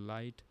into the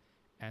light,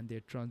 and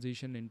their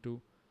transition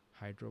into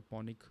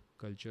hydroponic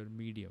culture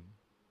medium.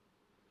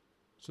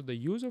 So the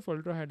use of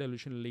ultra high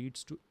dilution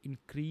leads to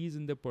increase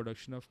in the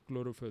production of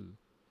chlorophyll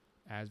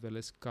as well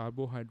as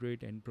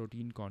carbohydrate and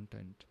protein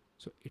content.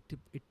 So it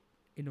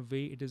in a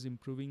way it is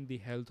improving the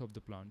health of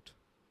the plant.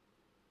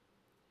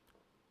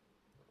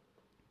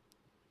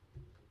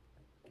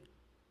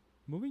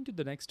 Moving to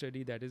the next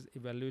study, that is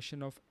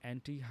evaluation of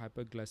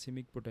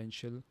anti-hyperglycemic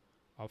potential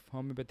of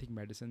homeopathic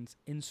medicines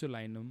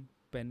insulinum,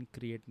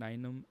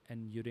 pancreatinum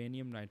and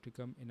uranium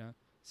nitricum in a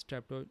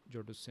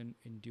streptozotocin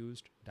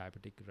induced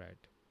diabetic rat.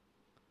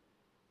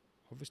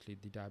 Obviously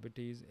the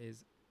diabetes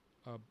is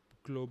a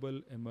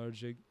global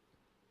emerging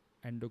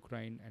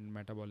endocrine and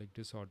metabolic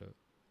disorder,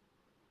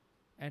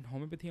 and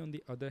homeopathy on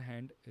the other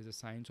hand is a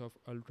science of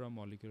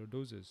ultramolecular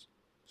doses.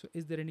 So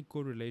is there any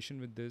correlation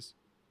with this?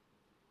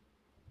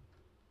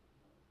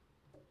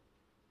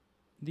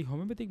 The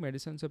homeopathic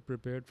medicines are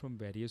prepared from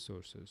various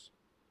sources,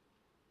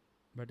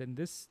 but in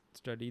this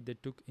study they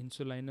took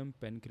insulinum,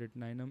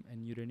 pancreatinum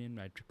and uranium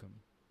nitricum,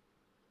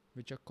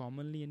 which are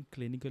commonly and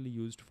clinically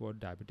used for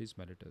diabetes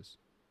mellitus.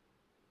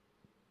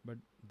 But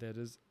there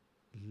is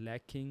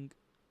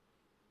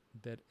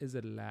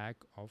a lack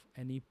of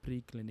any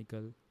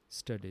preclinical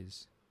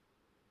studies.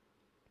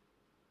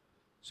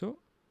 So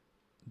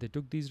they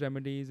took these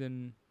remedies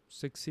in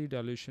 6C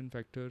dilution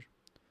factor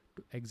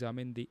to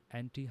examine the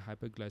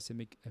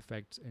anti-hyperglycemic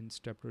effects in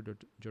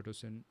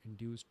streptozotocin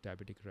induced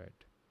diabetic rat.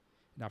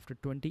 And after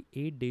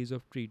 28 days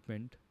of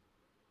treatment,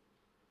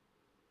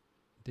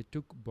 they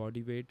took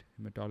body weight,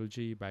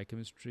 hematology,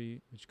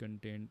 biochemistry, which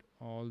contained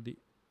all the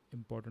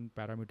important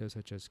parameters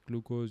such as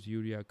glucose,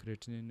 urea,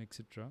 creatinine,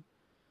 etc.,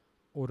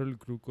 oral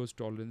glucose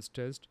tolerance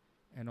test,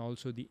 and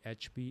also the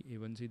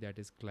HbA1c, that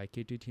is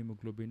glycated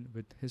hemoglobin,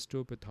 with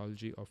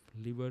histopathology of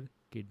liver,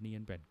 kidney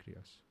and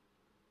pancreas.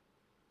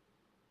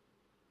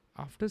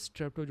 After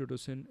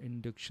streptozotocin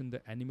induction,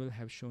 the animal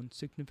have shown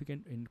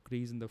significant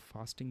increase in the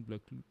fasting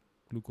blood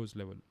glucose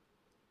level,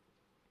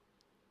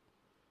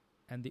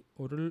 and the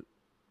oral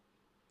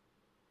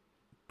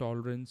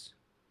tolerance,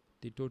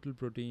 the total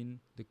protein,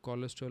 the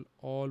cholesterol,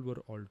 all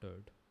were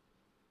altered.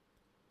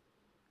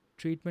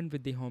 Treatment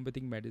with the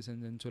homeopathic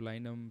medicines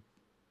insulinum,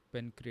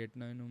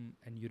 pancreatinum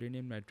and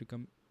uranium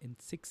nitricum in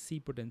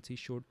 6C potency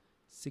showed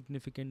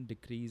significant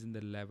decrease in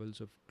the levels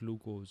of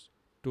glucose,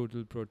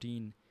 total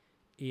protein,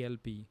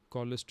 ALP,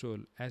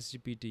 cholesterol,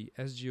 SGPT,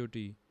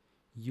 SGOT,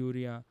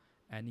 urea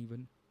and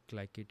even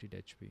glycated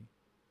HB.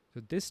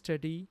 So this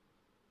study,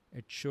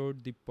 it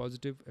showed the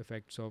positive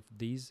effects of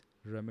these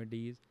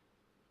remedies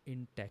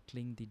in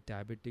tackling the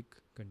diabetic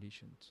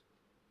conditions.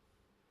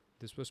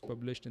 This was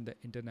published in the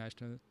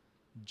International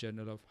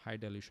Journal of High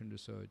Dilution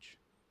Research.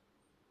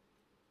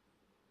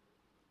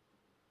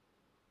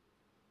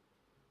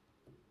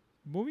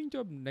 Moving to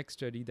our next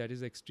study, that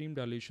is extreme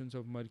dilutions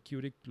of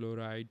mercury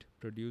chloride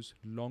produce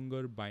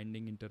longer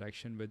binding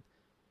interaction with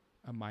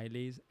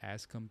amylase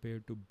as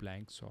compared to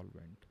blank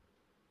solvent,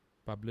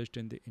 published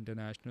in the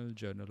International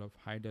Journal of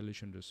High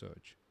Dilution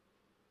Research.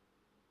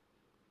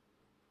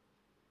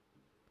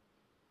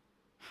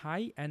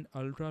 High and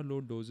ultra low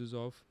doses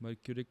of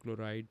mercury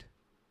chloride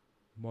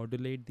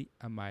modulate the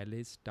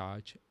amylase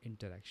starch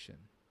interaction.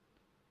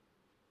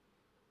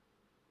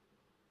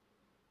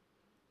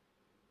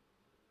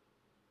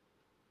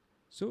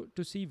 So,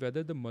 to see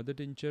whether the mother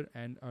tincture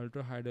and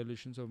ultra high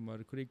dilutions of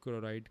mercury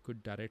chloride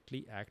could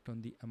directly act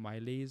on the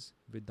amylase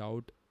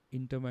without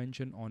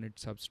intervention on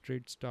its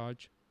substrate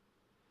starch,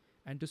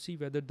 and to see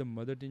whether the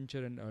mother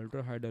tincture and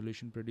ultra high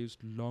dilution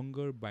produced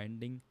longer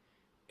binding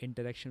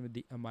interaction with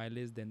the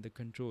amylase than the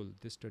control,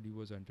 this study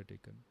was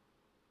undertaken.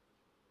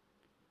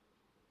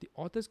 The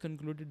authors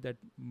concluded that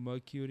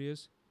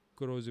mercurius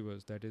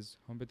corrosivus, that is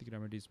homeopathic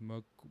remedies,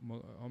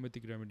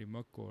 homeopathic remedy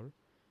Mercor,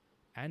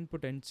 and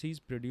potencies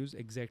produce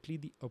exactly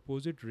the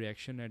opposite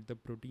reaction at the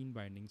protein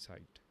binding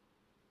site.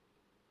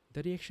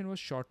 The reaction was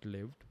short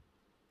lived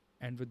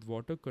and with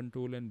water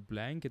control and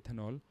blank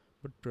ethanol,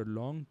 but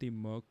prolonged the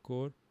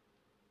Mercor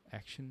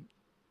action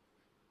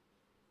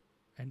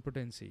and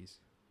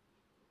potencies.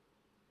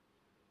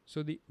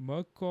 So the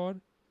Mercor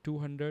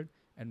 200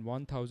 and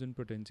 1000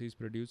 potencies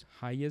produce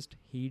highest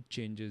heat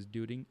changes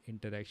during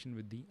interaction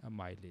with the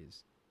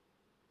amylase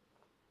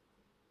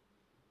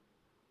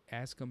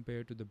as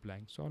compared to the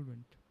blank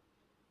solvent.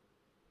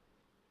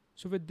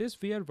 So with this,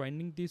 we are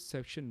winding this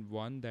section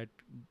 1 that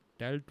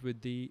dealt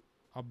with the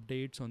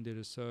updates on the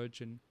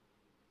research and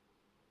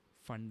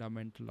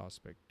fundamental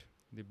aspect,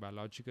 the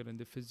biological and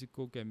the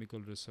physico-chemical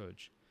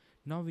research.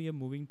 Now we are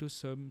moving to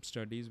some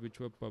studies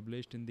which were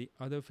published in the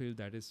other field,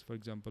 that is, for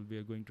example, we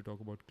are going to talk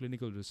about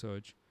clinical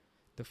research.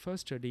 The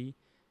first study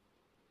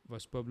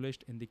was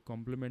published in the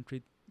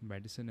Complementary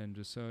Medicine and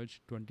Research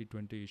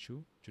 2020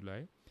 issue,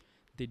 July.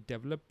 The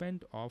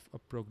development of a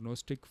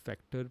prognostic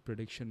factor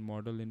prediction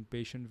model in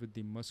patients with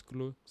the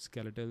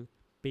musculoskeletal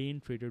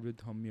pain treated with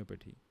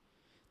homeopathy.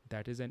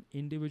 That is an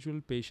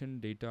individual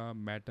patient data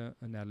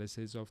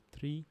meta-analysis of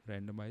 3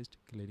 randomized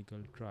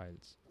clinical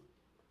trials.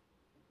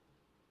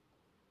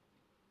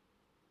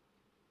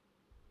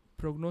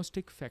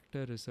 Prognostic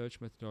factor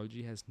research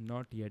methodology has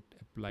not yet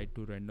applied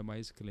to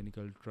randomized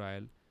clinical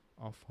trial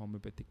of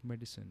homeopathic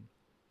medicine.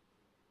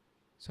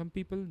 Some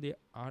people, they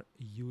are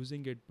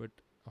using it, but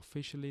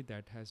officially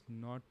that has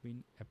not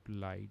been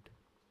applied,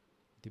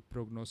 the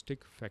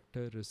prognostic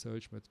factor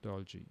research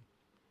methodology.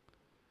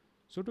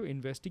 So to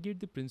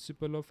investigate the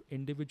principle of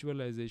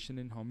individualization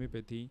in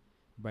homeopathy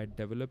by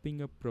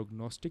developing a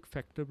prognostic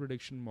factor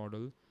prediction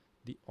model,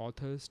 the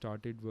authors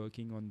started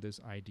working on this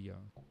idea.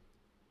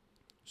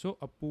 So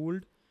a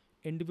pooled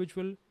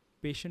individual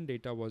patient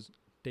data was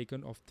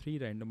taken of 3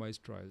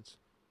 randomized trials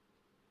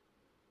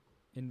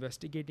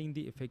investigating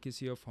the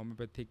efficacy of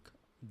homeopathic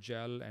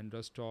gel and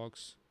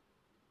Rustox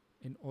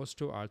in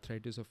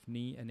osteoarthritis of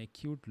knee and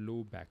acute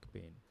low back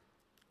pain.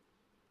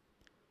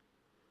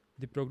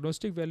 The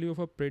prognostic value of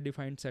a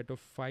predefined set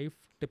of 5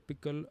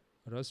 typical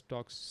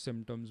Rustox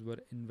symptoms were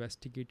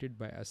investigated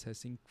by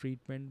assessing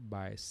treatment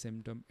by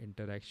symptom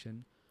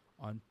interaction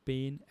on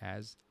pain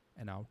as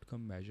an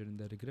outcome measure in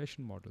the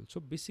regression model. So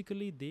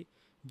basically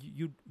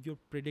you're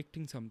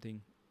predicting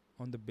something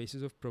on the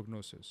basis of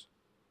prognosis.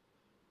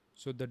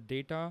 So the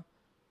data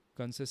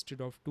consisted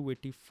of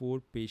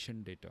 284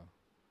 patient data.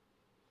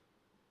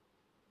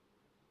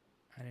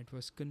 And it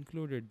was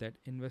concluded that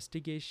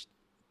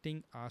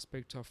investigating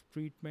aspects of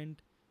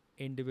treatment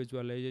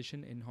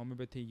individualization in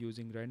homeopathy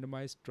using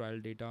randomized trial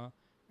data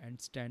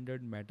and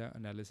standard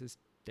meta-analysis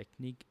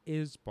technique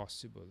is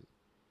possible.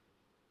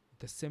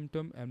 The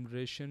symptom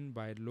enumeration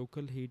by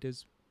local heat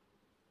is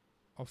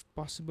of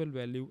possible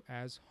value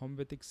as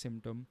homeopathic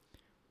symptom,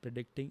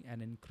 predicting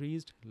an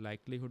increased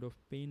likelihood of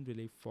pain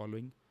relief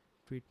following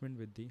treatment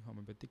with the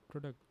homeopathic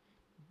product.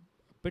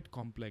 A bit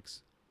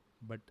complex,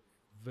 but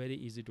very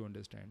easy to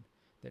understand,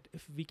 that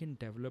if we can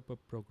develop a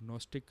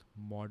prognostic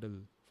model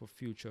for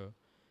future,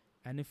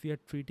 and if we are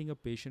treating a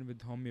patient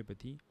with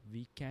homeopathy,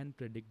 we can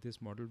predict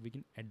this model, we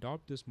can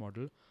adopt this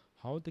model,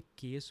 how the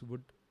case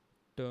would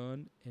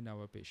turn in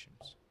our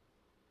patients.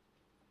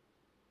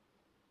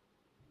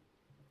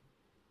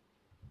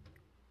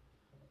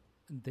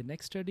 The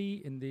next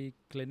study in the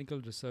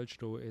clinical research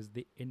row is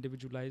the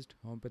individualized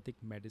homeopathic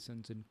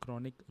medicines in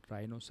chronic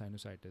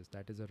rhinosinusitis.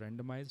 That is a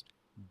randomized,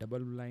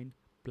 double-blind,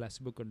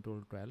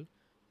 placebo-controlled trial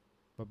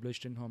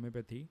published in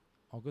Homeopathy,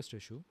 August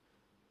issue.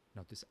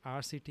 Now this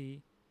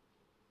RCT,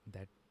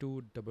 that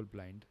too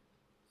double-blind,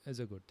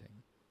 is a good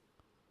thing.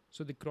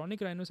 So the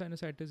chronic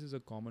rhinosinusitis is a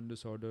common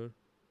disorder.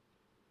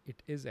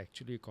 It is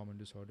actually a common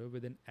disorder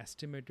with an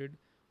estimated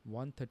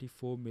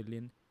 134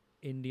 million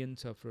Indian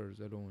sufferers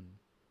alone,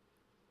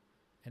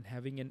 and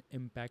having an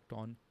impact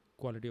on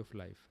quality of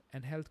life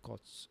and health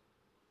costs.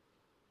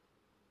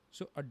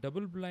 So a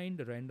double-blind,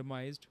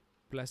 randomized,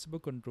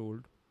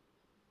 placebo-controlled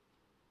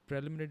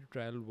preliminary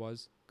trial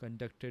was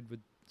conducted with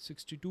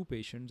 62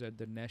 patients at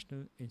the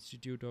National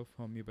Institute of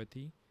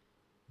Homeopathy,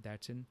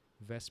 that's in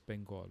West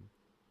Bengal,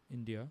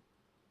 India.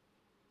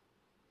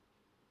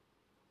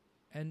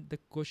 And the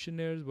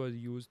questionnaires were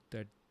used,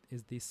 that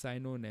is the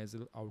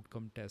sinonasal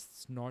outcome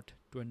tests, not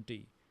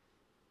 20,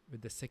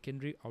 with the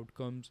secondary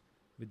outcomes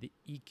with the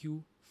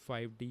EQ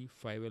 5D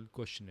 5L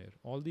questionnaire.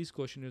 All these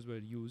questionnaires were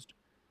used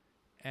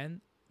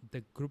and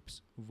the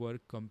groups were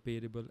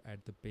comparable at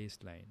the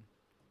baseline.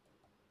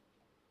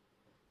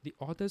 The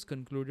authors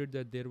concluded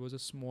that there was a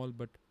small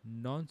but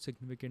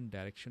non-significant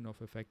direction of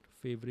effect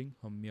favoring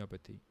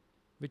homeopathy,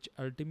 which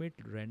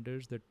ultimately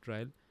renders the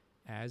trial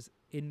as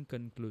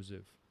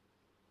inconclusive.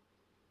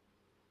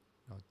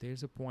 Now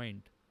there's a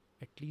point.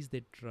 At least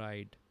they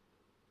tried.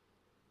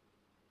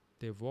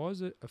 There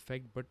was an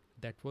effect, but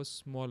that was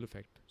small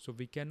effect. So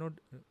we cannot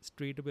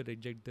straight away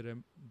reject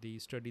the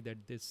study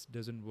that this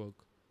doesn't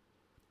work.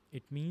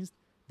 It means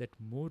that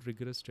more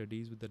rigorous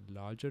studies with a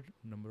larger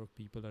number of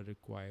people are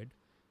required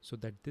so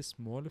that this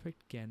small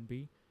effect can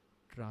be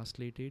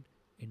translated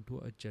into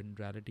a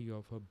generality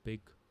of a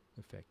big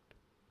effect.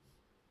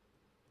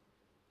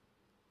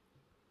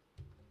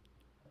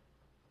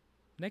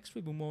 Next,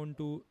 we move on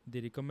to the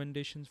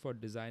recommendations for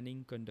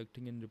designing,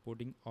 conducting, and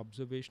reporting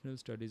observational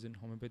studies in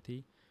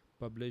homeopathy,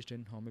 published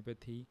in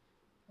Homeopathy,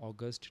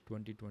 August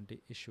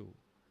 2020 issue.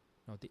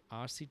 Now, the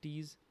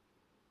RCTs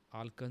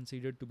are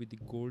considered to be the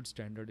gold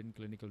standard in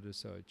clinical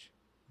research.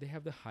 They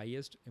have the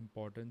highest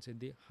importance in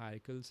the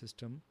hierarchical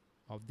system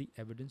of the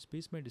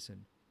evidence-based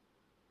medicine.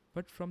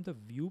 But from the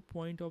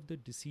viewpoint of the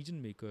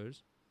decision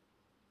makers,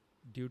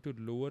 due to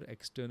lower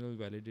external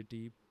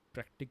validity,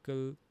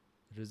 practical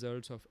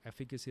results of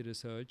efficacy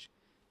research,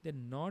 they're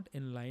not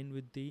in line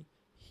with the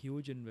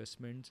huge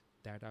investments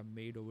that are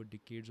made over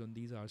decades on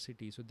these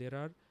RCTs. So there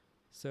are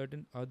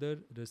certain other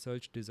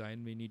research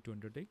design we need to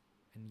undertake,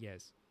 and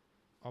yes,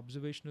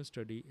 observational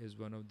study is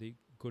one of the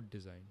good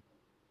design.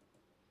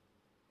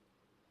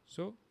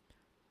 So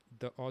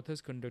the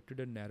authors conducted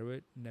a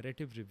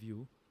narrative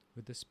review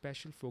with a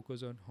special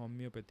focus on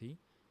homeopathy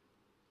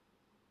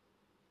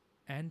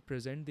and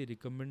present the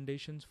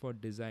recommendations for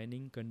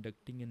designing,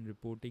 conducting, and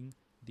reporting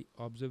the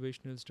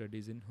observational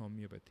studies in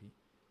homeopathy,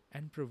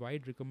 and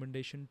provide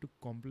recommendation to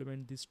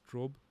complement the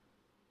Strobe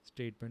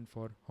statement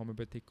for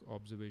homeopathic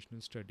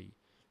observational study.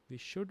 We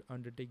should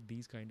undertake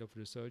these kind of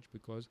research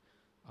because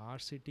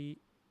RCT,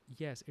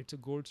 yes, it's a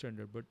gold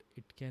standard, but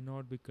it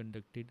cannot be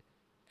conducted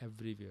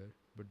everywhere.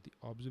 But the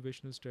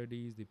observational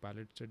studies, the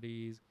pilot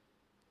studies,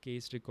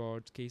 case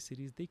records, case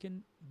series, they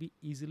can be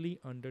easily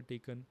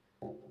undertaken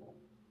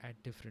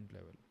at different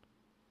level.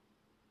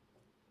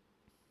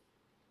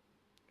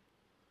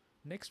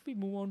 Next, we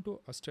move on to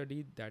a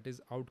study that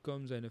is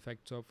outcomes and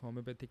effects of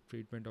homeopathic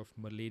treatment of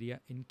malaria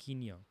in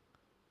Kenya,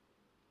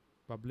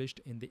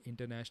 published in the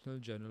International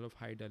Journal of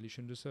High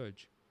Dilution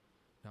Research.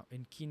 Now,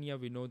 in Kenya,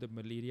 we know that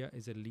malaria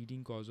is a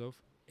leading cause of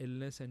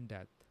illness and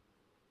death,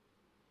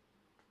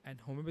 and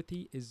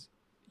homeopathy is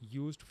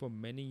used for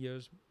many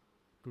years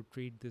to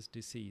treat this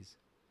disease.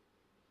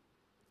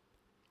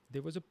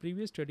 There was a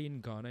previous study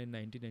in Ghana in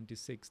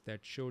 1996 that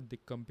showed the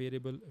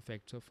comparable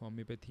effects of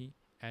homeopathy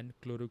and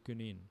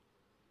chloroquine.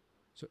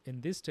 So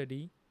in this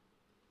study,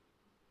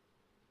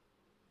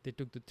 they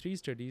took the 3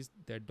 studies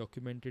that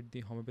documented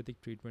the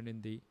homeopathic treatment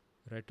in the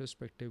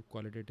retrospective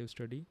qualitative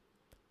study,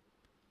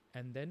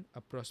 and then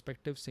a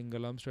prospective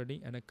single arm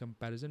study, and a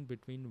comparison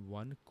between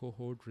one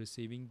cohort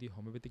receiving the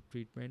homeopathic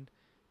treatment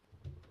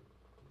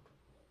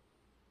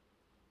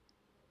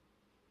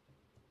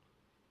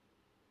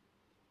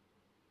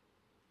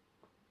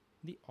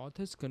The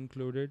authors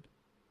concluded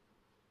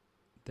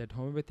that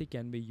homeopathy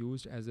can be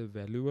used as a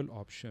valuable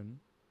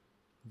option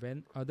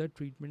when other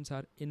treatments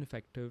are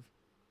ineffective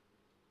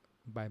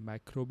by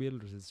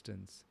microbial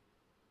resistance,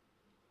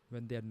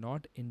 when they are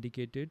not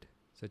indicated,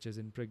 such as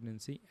in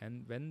pregnancy,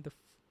 and when the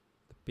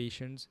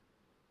patient's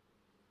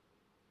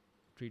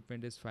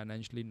treatment is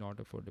financially not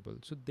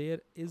affordable. So there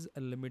is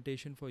a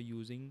limitation for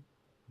using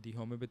the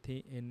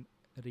homeopathy in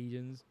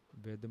regions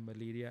where the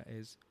malaria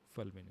is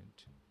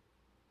fulminant.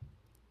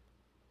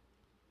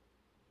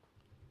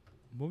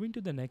 Moving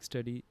to the next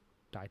study,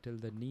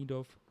 titled The Need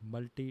of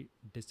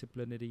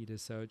Multidisciplinary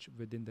Research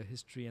Within the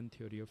History and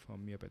Theory of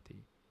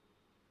Homeopathy.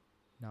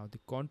 Now, the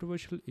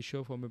controversial issue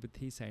of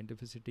homeopathy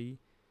scientificity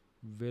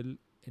will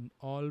in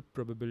all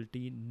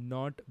probability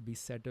not be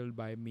settled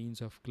by means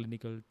of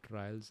clinical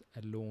trials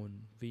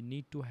alone. We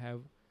need to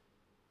have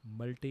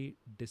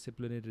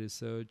multidisciplinary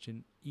research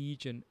in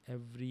each and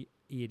every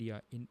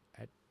area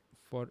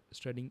for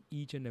studying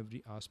each and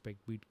every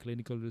aspect, be it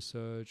clinical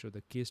research or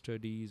the case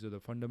studies or the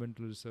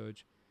fundamental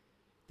research.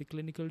 The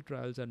clinical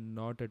trials are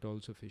not at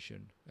all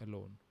sufficient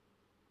alone.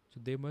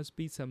 So there must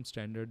be some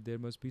standard, there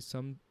must be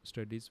some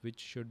studies which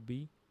should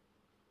be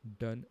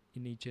done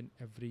in each and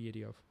every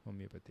area of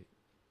homeopathy.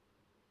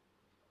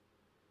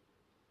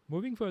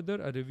 Moving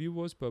further, a review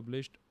was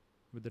published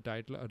with the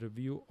title A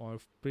Review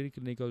of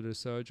Preclinical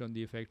Research on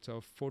the Effects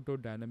of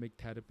Photodynamic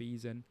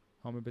Therapies and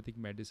Homeopathic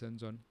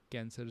Medicines on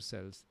Cancer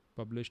Cells,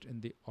 published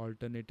in the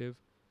Alternative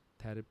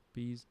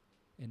Therapies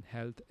in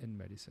Health and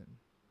Medicine.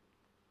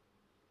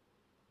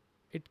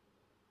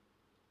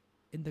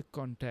 in the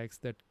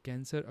context that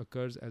cancer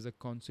occurs as a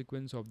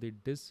consequence of the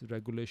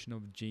dysregulation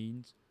of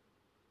genes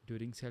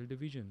during cell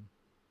division.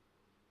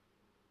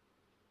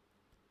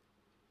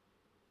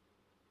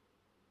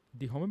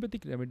 The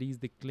homeopathic remedies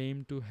they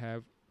claim to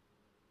have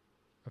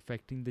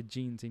affecting the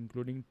genes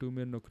including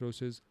tumor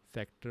necrosis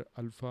factor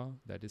alpha,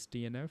 that is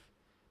TNF,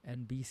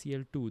 and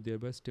BCL2,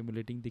 thereby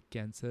stimulating the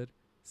cancer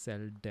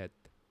cell death.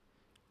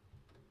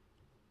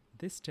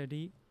 This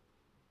study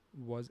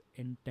was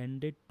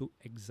intended to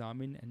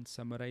examine and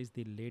summarize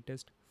the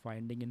latest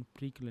finding in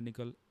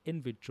preclinical,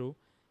 in vitro,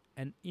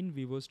 and in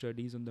vivo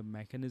studies on the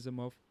mechanism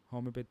of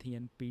homeopathy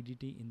and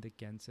PDT in the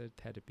cancer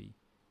therapy.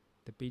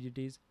 The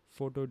PDT is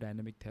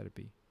photodynamic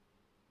therapy.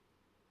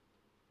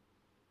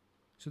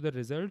 So the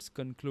results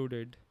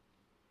concluded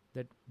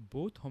that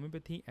both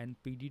homeopathy and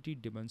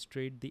PDT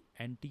demonstrate the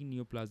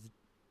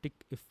anti-neoplastic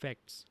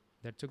effects.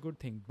 That's a good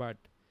thing, but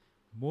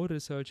more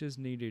research is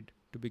needed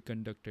to be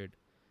conducted.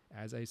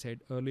 As I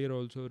said earlier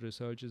also,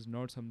 research is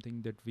not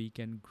something that we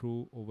can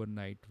grow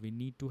overnight. We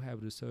need to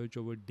have research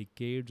over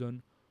decades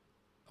on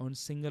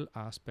single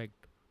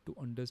aspect to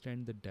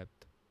understand the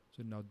depth.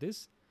 So now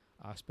this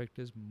aspect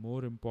is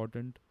more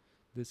important.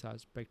 This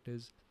aspect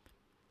is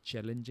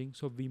challenging.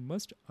 So we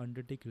must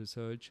undertake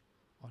research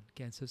on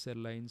cancer cell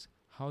lines,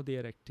 how they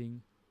are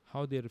acting,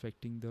 how they are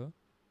affecting the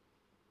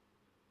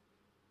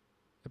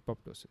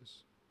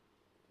apoptosis.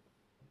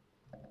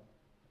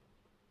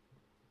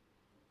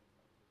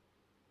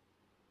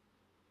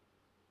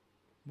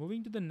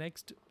 Moving to the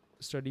next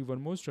study,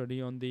 one more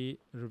study on the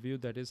review,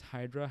 that is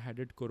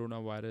Hydra-headed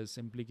coronavirus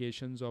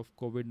implications of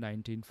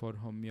COVID-19 for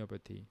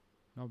homeopathy.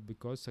 Now,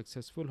 because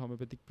successful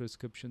homeopathic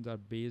prescriptions are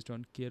based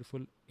on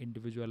careful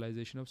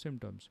individualization of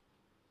symptoms.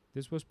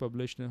 This was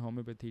published in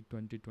Homeopathy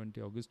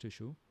 2020 August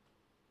issue.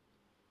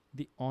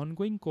 The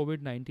ongoing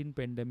COVID-19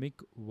 pandemic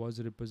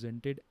was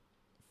represented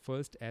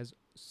first as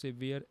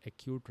severe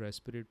acute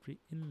respiratory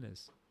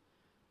illness,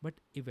 but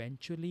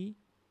eventually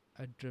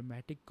a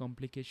dramatic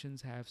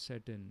complications have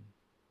set in.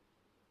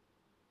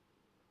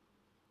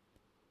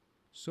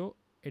 So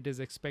it is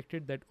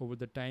expected that over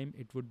the time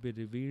it would be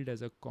revealed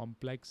as a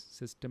complex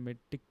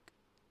systematic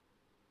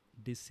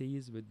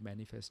disease with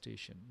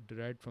manifestation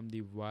derived from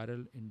the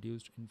viral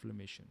induced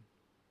inflammation.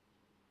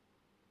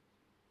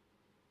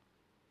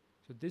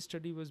 So this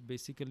study was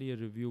basically a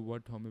review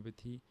what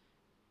homeopathy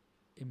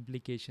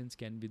implications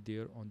can be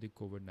there on the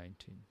COVID-19,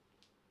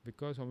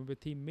 because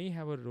homeopathy may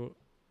have a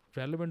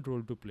relevant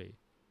role to play,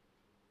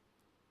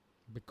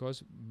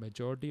 because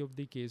majority of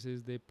the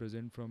cases they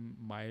present from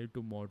mild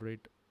to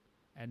moderate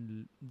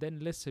and then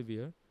less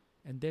severe,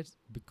 and that's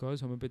because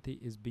homeopathy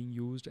is being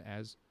used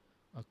as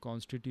a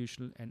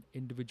constitutional and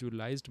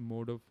individualized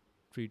mode of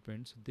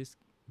treatment. So this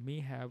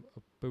may have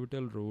a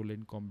pivotal role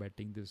in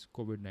combating this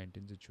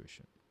COVID-19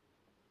 situation.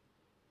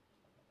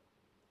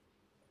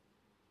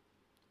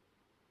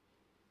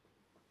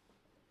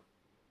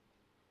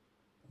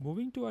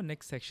 Moving to our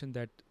next section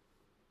that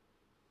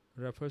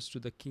refers to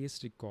the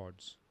case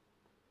records.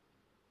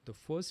 The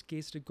first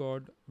case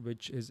record,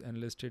 which is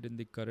enlisted in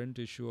the current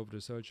issue of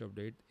Research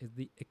Update, is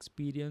the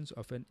experience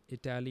of an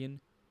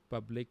Italian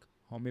public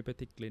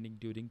homeopathic clinic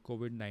during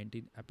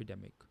COVID-19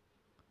 epidemic.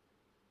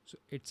 So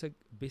it's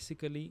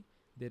basically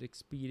their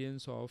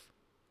experience of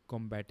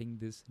combating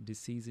this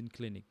disease in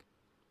clinic.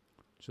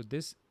 So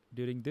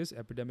during this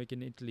epidemic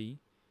in Italy,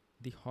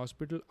 the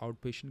hospital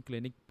outpatient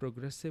clinic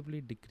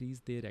progressively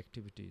decreased their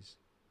activities.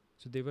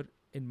 So they were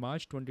in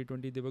March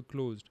 2020 they were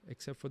closed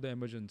except for the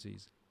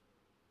emergencies.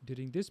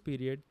 During this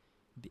period,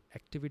 the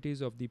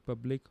activities of the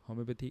public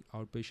homeopathy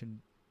outpatient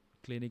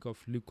clinic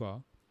of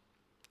Lucca,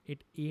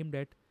 it aimed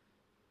at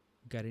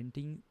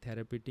guaranteeing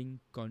therapeutic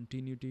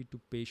continuity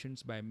to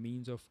patients by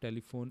means of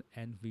telephone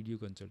and video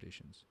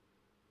consultations.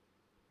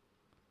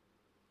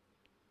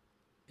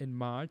 In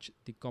March,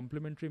 the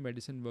Complementary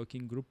Medicine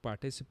Working Group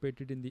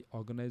participated in the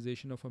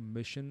organization of a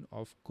mission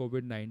of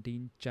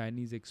COVID-19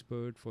 Chinese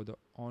expert for the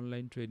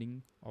online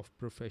training of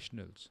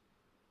professionals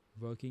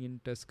working in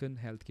Tuscan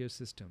healthcare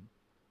system.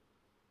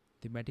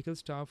 The medical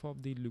staff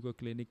of the Luga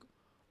Clinic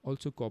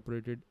also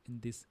cooperated in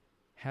this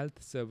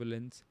health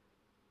surveillance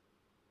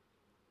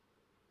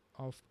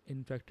of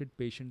infected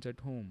patients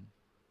at home.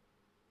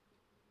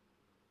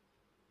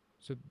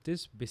 So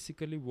this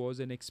basically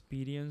was an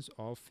experience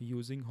of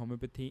using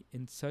homeopathy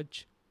in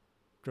such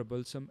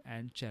troublesome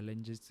and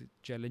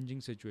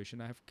challenging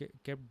situation. I have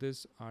kept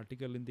this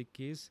article in the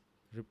case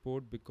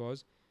report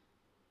because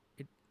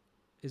it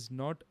has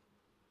not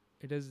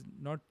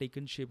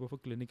taken shape of a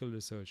clinical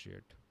research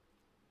yet.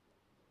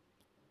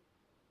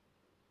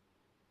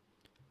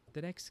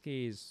 The next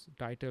case,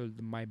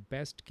 titled My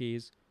Best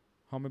Case,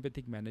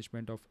 Homeopathic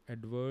Management of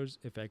Adverse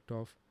Effect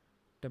of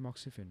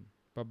Tamoxifen,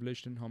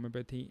 published in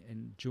Homeopathy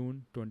in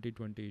June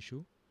 2020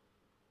 issue.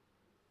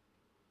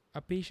 A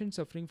patient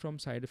suffering from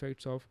side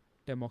effects of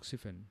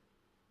tamoxifen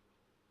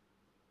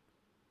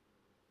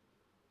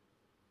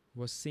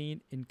was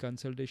seen in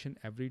consultation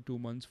every 2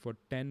 months for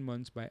 10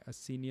 months by a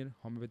senior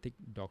homeopathic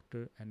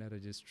doctor and a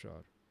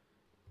registrar.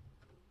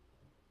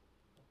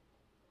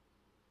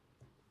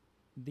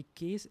 The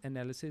case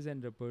analysis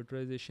and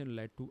repertorization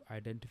led to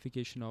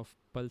identification of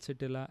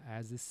pulsatilla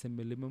as the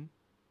simillimum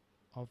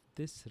of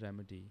this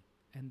remedy,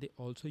 and they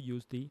also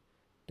used the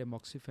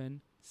tamoxifen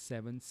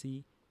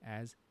 7C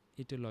as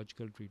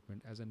etiological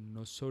treatment, as a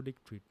nosodic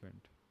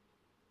treatment.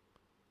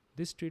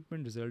 This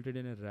treatment resulted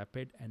in a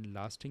rapid and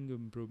lasting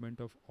improvement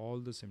of all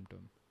the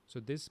symptoms. So,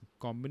 this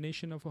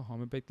combination of a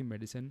homeopathic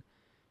medicine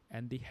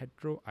and the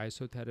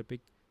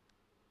heteroisotherapy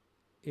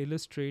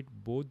illustrate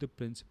both the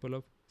principle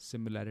of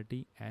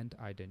similarity and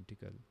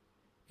identical.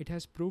 It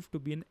has proved to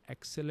be an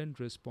excellent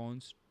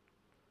response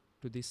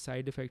to the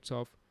side effects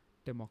of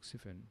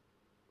tamoxifen.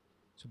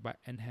 So, by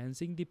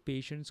enhancing the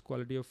patient's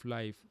quality of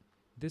life,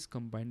 this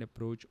combined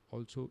approach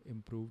also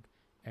improved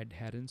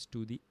adherence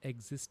to the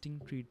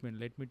existing treatment.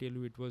 Let me tell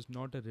you, it was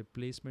not a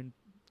replacement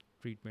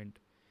treatment,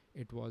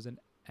 it was an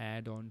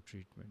add on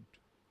treatment.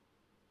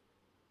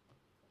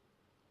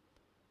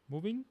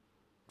 Moving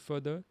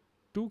further,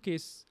 two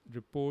case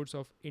reports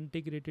of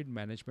integrated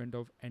management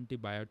of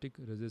antibiotic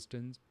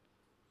resistance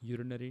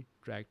urinary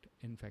tract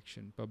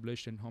infection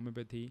published in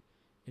Homeopathy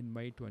in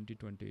May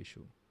 2020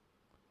 issue.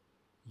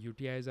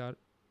 UTIs are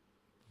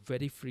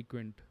very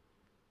frequent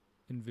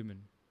in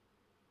women.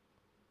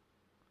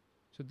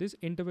 So, this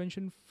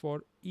intervention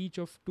for each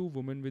of two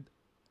women with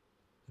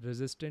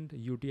resistant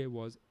UTI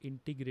was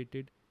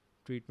integrated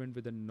treatment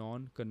with a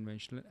non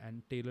conventional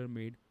and tailor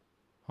made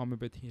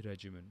homeopathy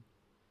regimen,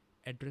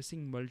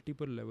 addressing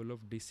multiple levels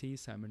of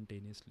disease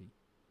simultaneously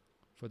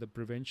for the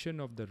prevention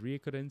of the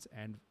reoccurrence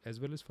and as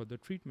well as for the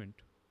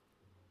treatment.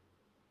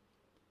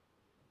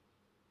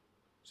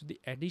 So,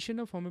 the addition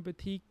of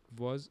homeopathy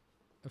was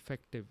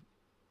effective.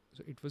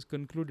 So, it was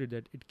concluded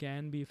that it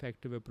can be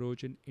effective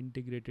approach in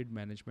integrated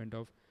management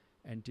of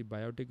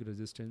antibiotic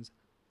resistance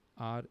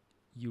or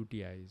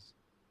UTIs.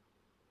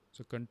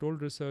 So,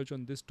 controlled research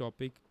on this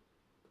topic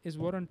is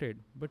warranted,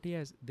 but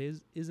yes, there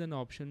is an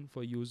option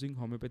for using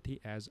homeopathy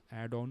as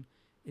add-on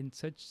in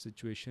such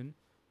situation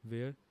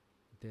where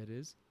there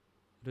is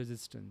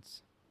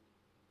resistance.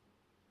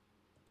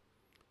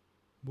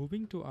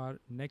 Moving to our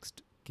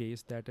next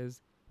case, that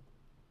is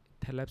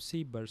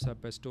Thalassaemia bursa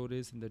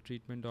pastoris in the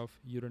treatment of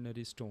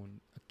urinary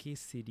stone, a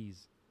case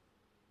series.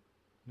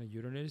 Now,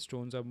 urinary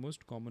stones are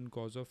most common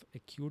cause of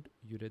acute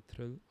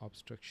urethral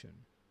obstruction.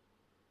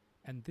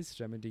 And this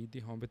remedy,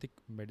 the homeopathic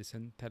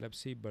medicine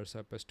Thalassaemia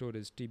bursa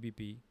pastoris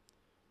 (TBP),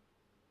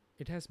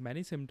 it has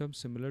many symptoms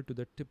similar to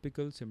the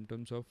typical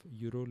symptoms of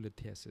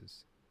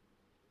urolithiasis.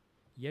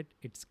 Yet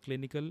its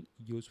clinical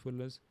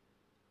usefulness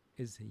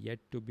is yet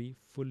to be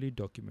fully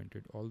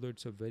documented. Although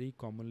it's a very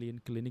commonly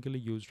and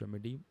clinically used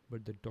remedy,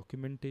 but the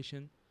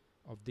documentation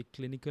of the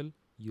clinical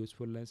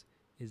usefulness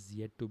is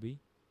yet to be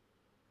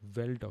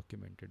well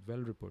documented, well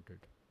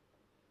reported.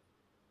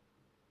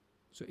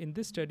 So, in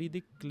this study,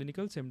 the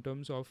clinical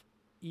symptoms of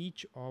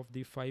each of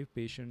the 5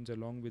 patients,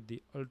 along with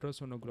the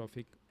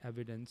ultrasonographic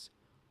evidence,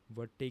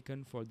 were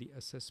taken for the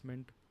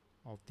assessment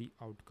of the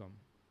outcome.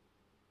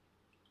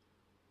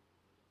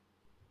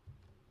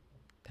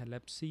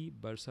 Thalassaemia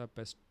bursa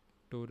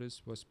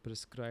pastoris was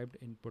prescribed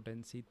in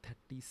potency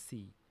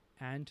 30C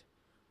and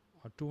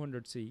or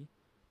 200C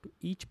to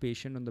each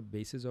patient on the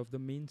basis of the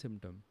main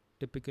symptom,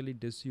 typically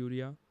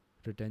dysuria,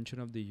 retention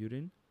of the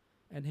urine,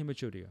 and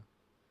hematuria.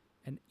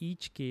 And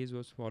each case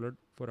was followed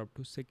for up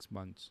to 6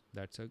 months.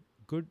 That's a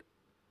good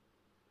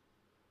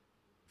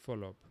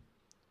follow up.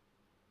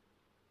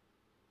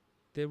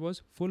 There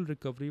was full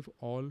recovery of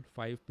all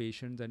 5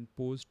 patients, and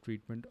post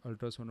treatment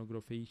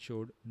ultrasonography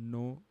showed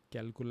no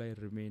calculi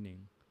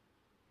remaining.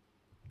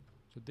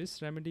 So,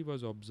 this remedy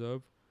was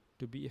observed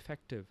to be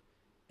effective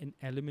in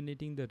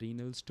eliminating the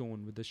renal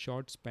stone with a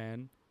short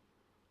span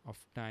of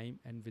time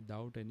and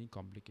without any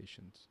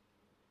complications.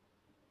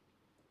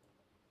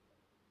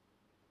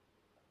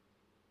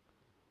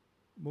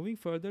 Moving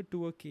further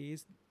to a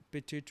case,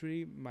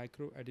 pituitary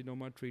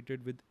microadenoma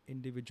treated with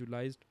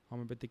individualized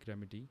homeopathic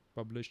remedy,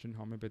 published in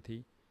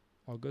Homeopathy,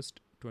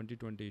 August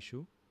 2020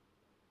 issue.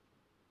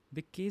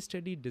 The case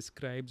study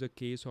describes a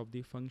case of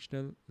the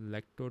functional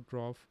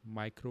lactotroph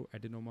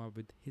microadenoma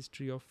with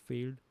history of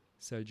failed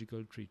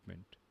surgical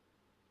treatment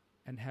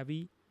and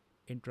heavy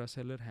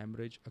intracellular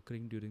hemorrhage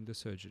occurring during the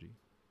surgery.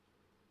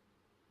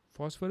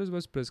 Phosphorus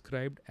was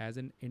prescribed as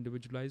an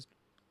individualized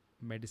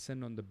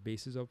medicine on the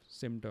basis of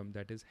symptom,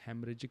 that is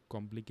hemorrhagic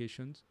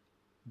complications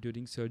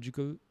during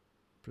surgical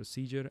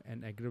procedure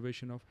and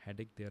aggravation of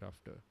headache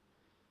thereafter.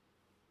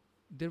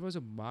 There was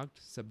a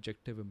marked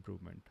subjective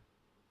improvement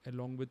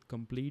along with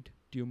complete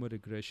tumor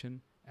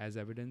regression as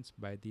evidenced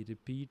by the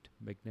repeat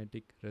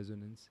magnetic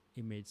resonance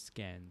image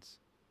scans.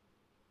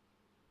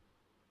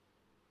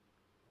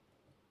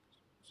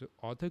 So,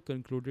 author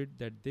concluded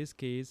that this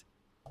case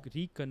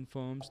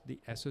reconfirms the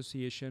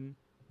association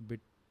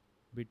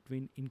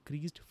between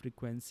increased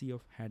frequency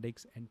of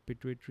headaches and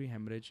pituitary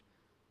hemorrhage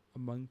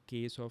among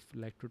case of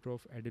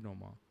lactotroph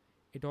adenoma.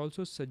 It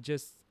also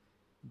suggests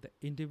the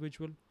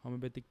individual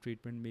homeopathic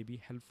treatment may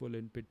be helpful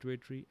in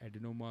pituitary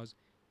adenomas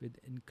with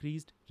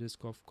increased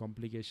risk of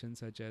complications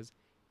such as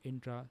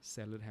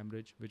intracellular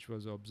hemorrhage, which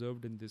was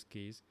observed in this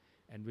case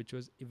and which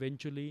was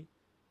eventually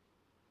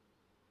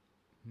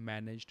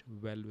managed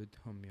well with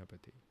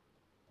homeopathy.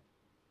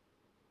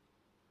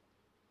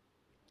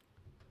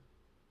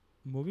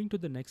 Moving to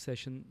the next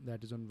session,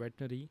 that is on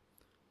veterinary,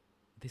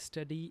 the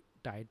study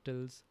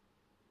titles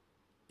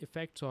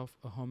Effects of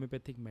a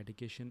homeopathic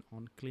medication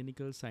on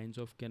clinical signs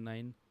of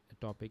canine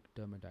atopic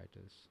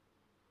dermatitis.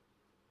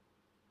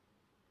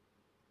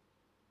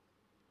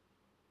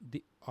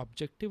 The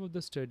objective of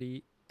the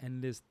study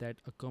enlists that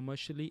a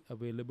commercially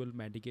available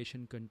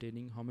medication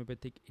containing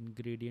homeopathic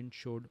ingredient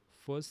showed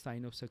first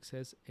sign of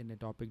success in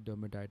atopic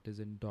dermatitis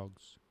in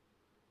dogs.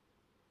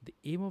 The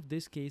aim of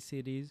this case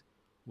series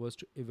was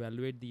to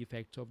evaluate the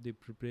effects of the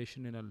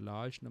preparation in a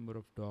large number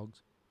of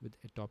dogs with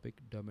atopic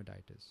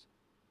dermatitis.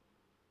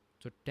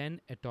 So 10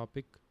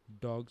 atopic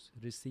dogs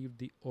received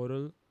the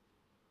oral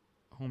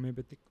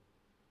homeopathic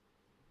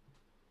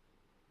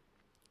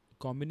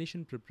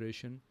combination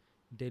preparation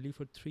daily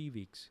for 3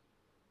 weeks.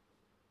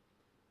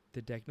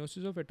 The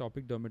diagnosis of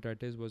atopic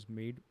dermatitis was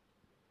made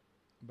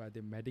by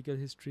the medical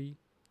history,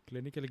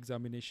 clinical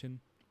examination,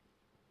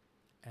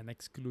 and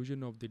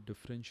exclusion of the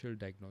differential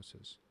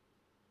diagnosis.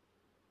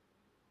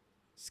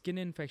 Skin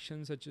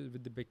infections such as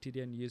with the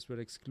bacteria and yeast were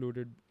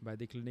excluded by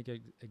the clinical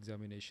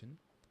examination.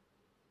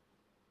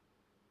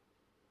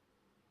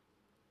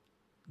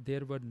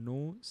 There were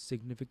no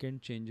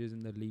significant changes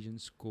in the lesion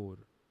score,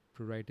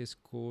 pruritus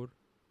score,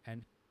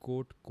 and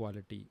coat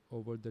quality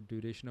over the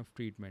duration of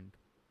treatment.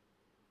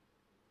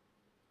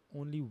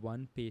 Only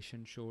one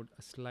patient showed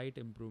a slight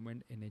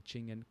improvement in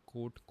itching and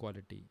coat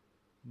quality.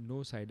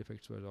 No side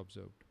effects were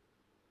observed.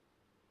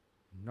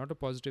 Not a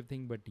positive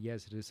thing, but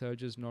yes,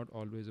 research is not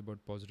always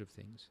about positive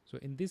things. So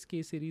in this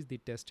case series, the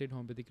tested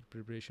homeopathic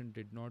preparation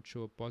did not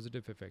show a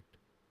positive effect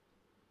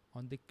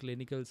on the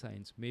clinical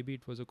signs. Maybe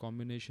it was a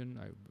combination,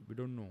 we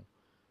don't know.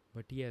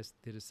 But yes,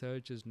 the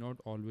research is not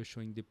always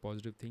showing the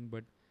positive thing,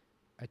 but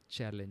a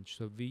challenge.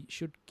 So we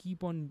should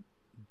keep on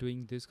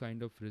doing this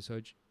kind of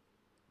research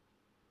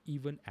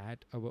even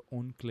at our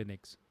own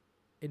clinics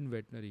in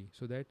veterinary,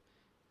 so that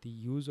the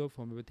use of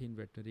homeopathy in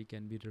veterinary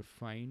can be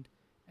refined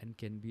and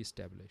can be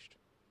established.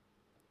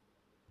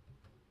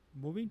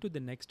 Moving to the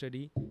next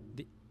study,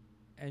 the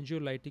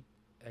anxiolytic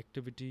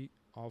activity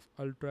of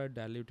ultra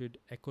diluted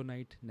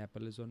aconite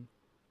napalase on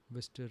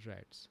Wistar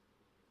rats.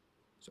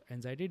 So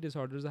anxiety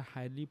disorders are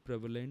highly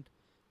prevalent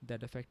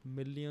that affect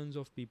millions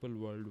of people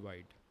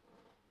worldwide,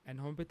 and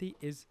homeopathy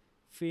is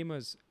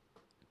famous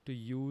to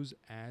use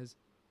as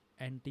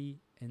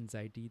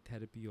anti-anxiety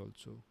therapy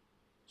also.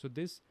 So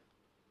this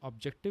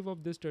objective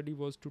of this study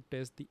was to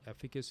test the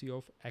efficacy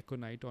of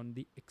aconite on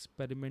the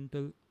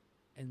experimental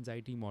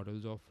anxiety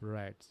models of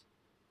rats.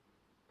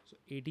 So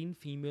 18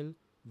 female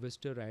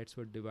Wistar rats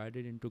were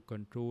divided into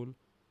control,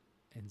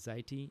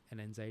 anxiety, and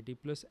anxiety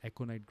plus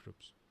aconite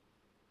groups.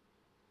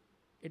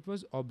 It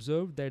was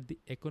observed that the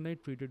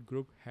aconite treated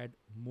group had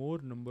more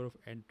number of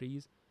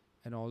entries,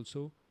 and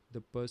also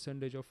the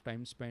percentage of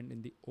time spent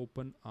in the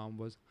open arm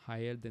was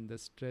higher than the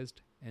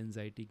stressed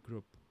anxiety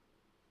group.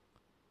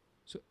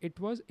 So it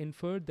was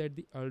inferred that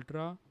the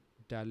ultra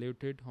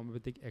diluted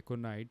homeopathic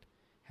aconite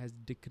has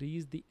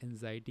decreased the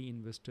anxiety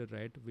in Wistar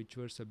rat which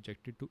were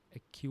subjected to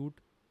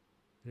acute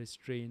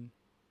restraint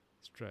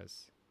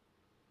stress.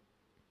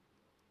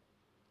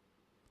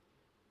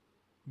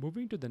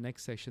 Moving to the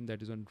next section,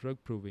 that is on drug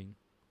proving.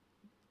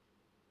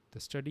 The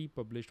study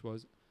published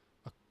was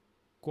a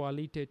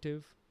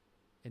qualitative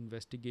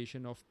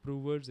investigation of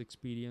provers'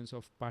 experience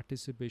of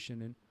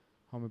participation in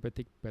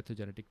homeopathic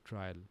pathogenetic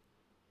trial,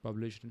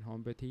 published in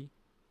Homeopathy,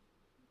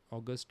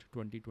 August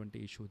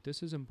 2020 issue.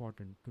 This is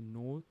important to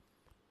know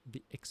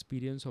the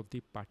experience of the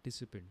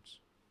participants.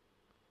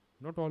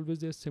 Not always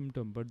their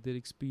symptom, but their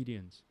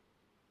experience.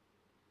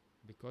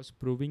 Because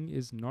proving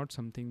is not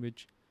something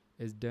which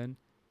is done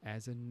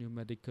as a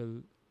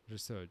numerical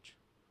research.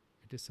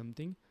 It is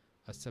something,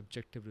 a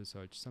subjective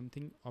research,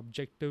 something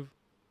objective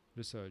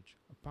research,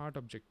 a part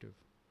objective.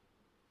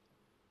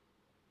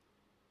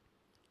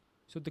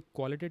 So the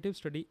qualitative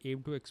study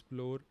aimed to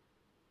explore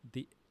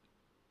the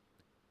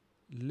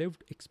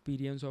lived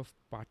experience of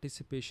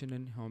participation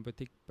in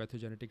homeopathic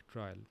pathogenetic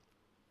trial.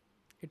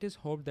 It is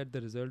hoped that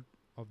the result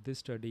of this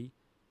study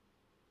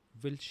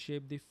will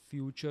shape the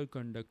future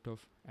conduct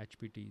of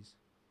HPTs.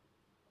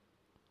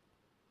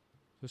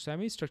 So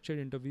semi-structured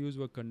interviews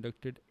were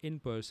conducted in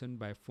person,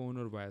 by phone,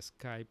 or via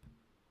Skype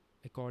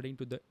according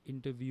to the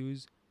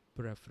interviewee's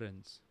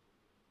preference.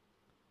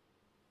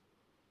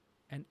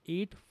 And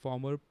 8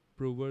 former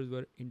provers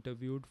were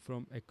interviewed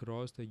from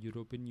across the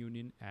European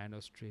Union and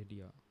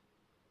Australia.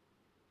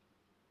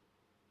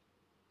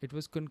 It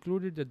was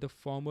concluded that the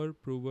former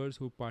provers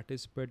who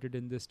participated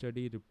in the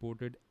study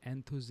reported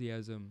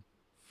enthusiasm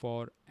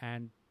for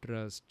and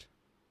trust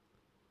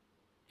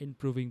in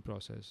proving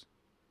process.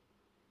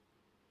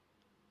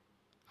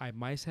 I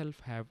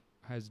myself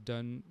has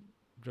done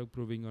drug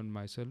proving on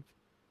myself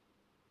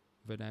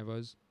when I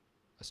was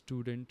a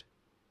student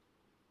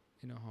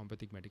in a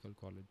homeopathic medical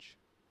college.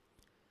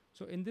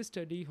 So in this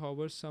study,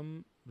 however,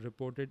 some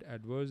reported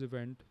adverse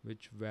event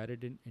which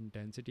varied in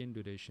intensity and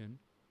duration,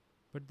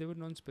 but they were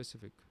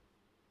non-specific.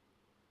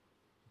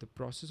 The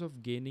process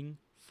of gaining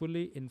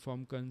Fully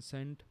informed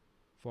consent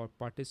for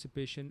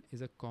participation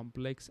is a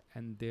complex,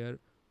 and there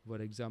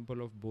were examples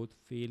of both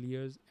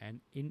failures and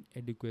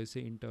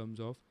inadequacy in terms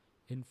of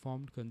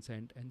informed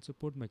consent and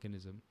support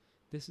mechanism.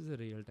 This is a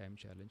real-time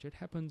challenge. It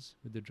happens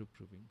with the drug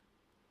proving.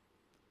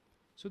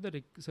 So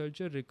the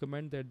researcher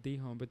recommend that the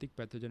homeopathic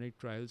pathogenic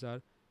trials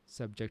are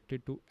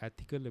subjected to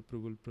ethical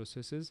approval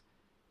processes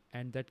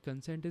and that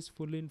consent is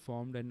fully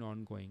informed and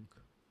ongoing.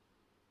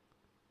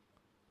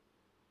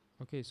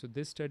 Okay, so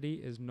this study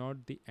is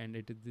not the end,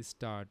 it is the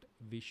start.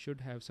 We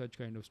should have such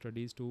kind of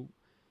studies to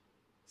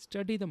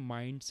study the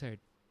mindset,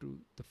 to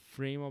the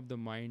frame of the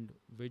mind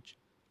which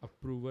a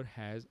prover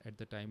has at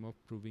the time of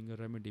proving a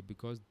remedy,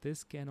 because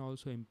this can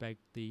also impact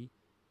the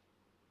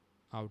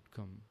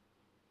outcome,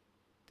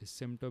 the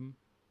symptom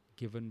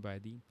given by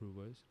the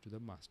provers to the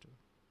master.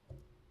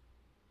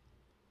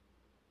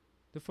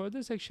 The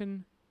further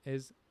section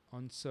is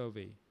on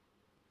survey.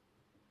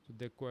 So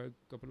there are quite a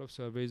couple of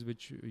surveys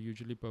which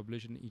usually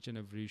publish in each and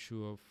every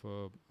issue of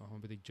a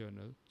homeopathic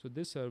journal. So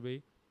this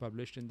survey,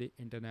 published in the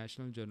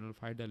International Journal of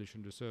High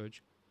Dilution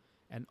Research,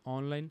 an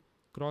online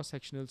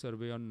cross-sectional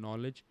survey on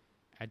knowledge,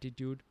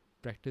 attitude,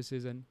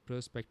 practices and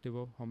perspective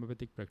of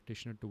homeopathic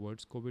practitioner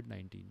towards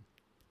COVID-19.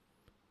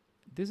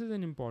 This is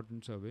an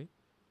important survey.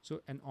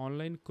 So an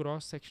online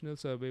cross-sectional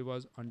survey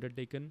was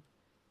undertaken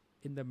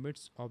in the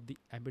midst of the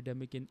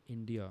epidemic in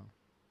India.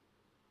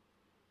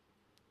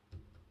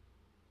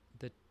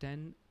 The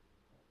 10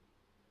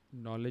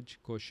 knowledge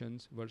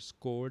questions were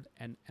scored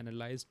and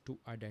analyzed to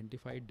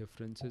identify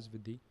differences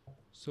with the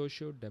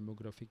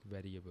socio-demographic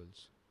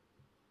variables.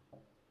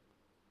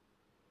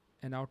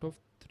 And out of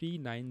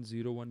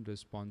 3901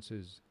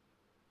 responses,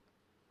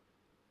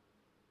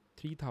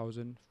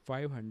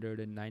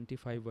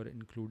 3595 were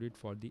included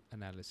for the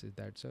analysis.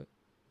 That's a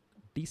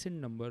decent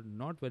number,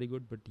 not very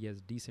good, but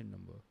yes, decent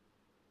number.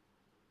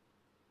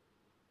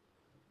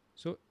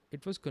 So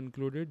it was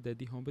concluded that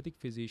the homeopathic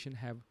physicians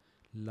have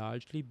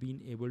largely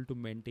been able to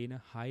maintain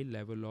a high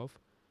level of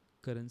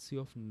currency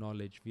of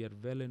knowledge. We are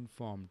well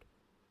informed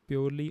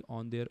purely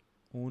on their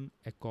own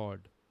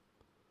accord.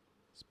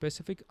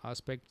 Specific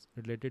aspects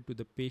related to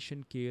the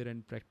patient care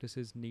and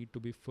practices need to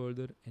be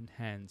further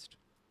enhanced.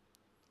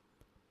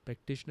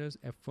 Practitioners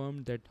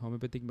affirmed that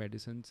homeopathic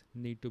medicines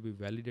need to be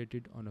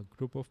validated on a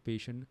group of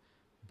patients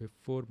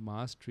before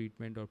mass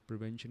treatment or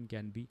prevention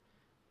can be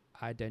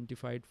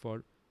identified,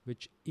 for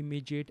which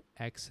immediate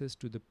access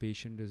to the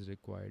patient is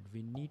required.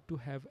 We need to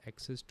have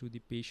access to the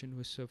patient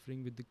who is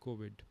suffering with the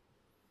COVID,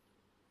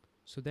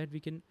 so that we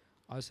can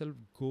ourselves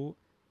go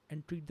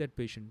and treat that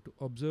patient, to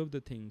observe the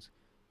things.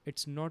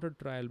 It's not a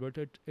trial, but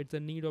it's a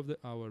need of the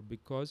hour,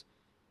 because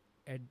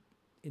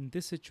in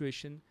this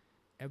situation,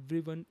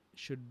 everyone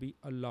should be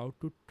allowed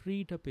to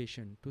treat a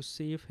patient, to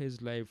save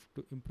his life,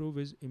 to improve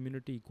his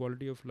immunity,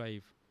 quality of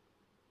life,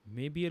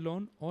 maybe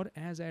alone or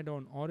as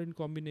add-on or in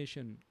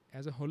combination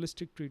as a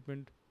holistic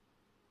treatment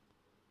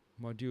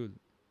module.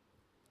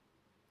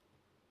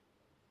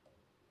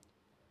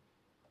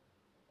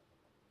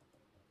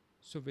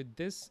 So with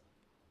this,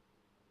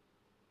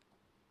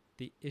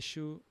 the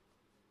issue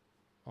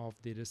of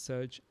the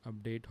research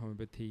update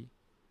homeopathy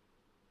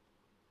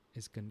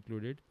is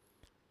concluded,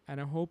 and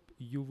I hope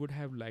you would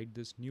have liked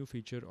this new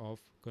feature of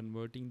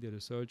converting the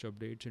research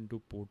updates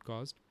into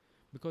podcast,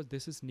 because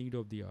this is need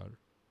of the hour.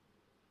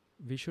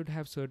 We should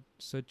have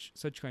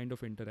such kind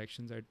of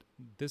interactions at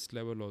this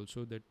level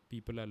also, that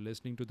people are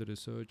listening to the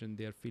research and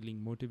they are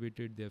feeling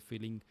motivated, they are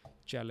feeling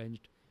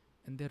challenged,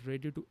 and they are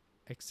ready to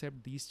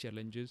accept these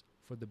challenges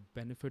for the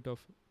benefit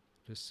of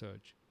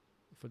research,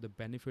 for the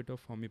benefit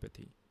of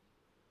homeopathy.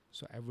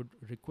 So I would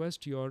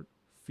request your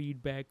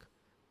feedback,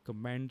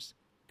 comments,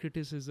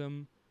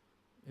 criticism.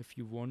 If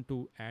you want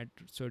to add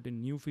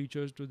certain new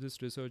features to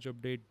this research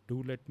update,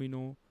 do let me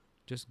know.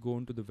 Just go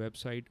onto the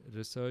website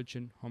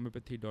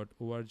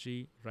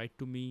researchinhomeopathy.org, write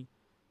to me,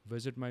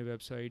 visit my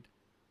website,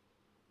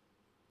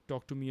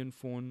 talk to me on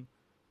phone,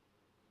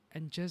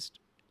 and just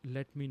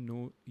let me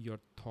know your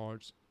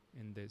thoughts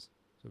in this.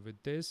 So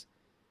with this,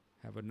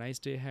 have a nice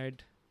day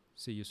ahead.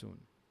 See you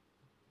soon.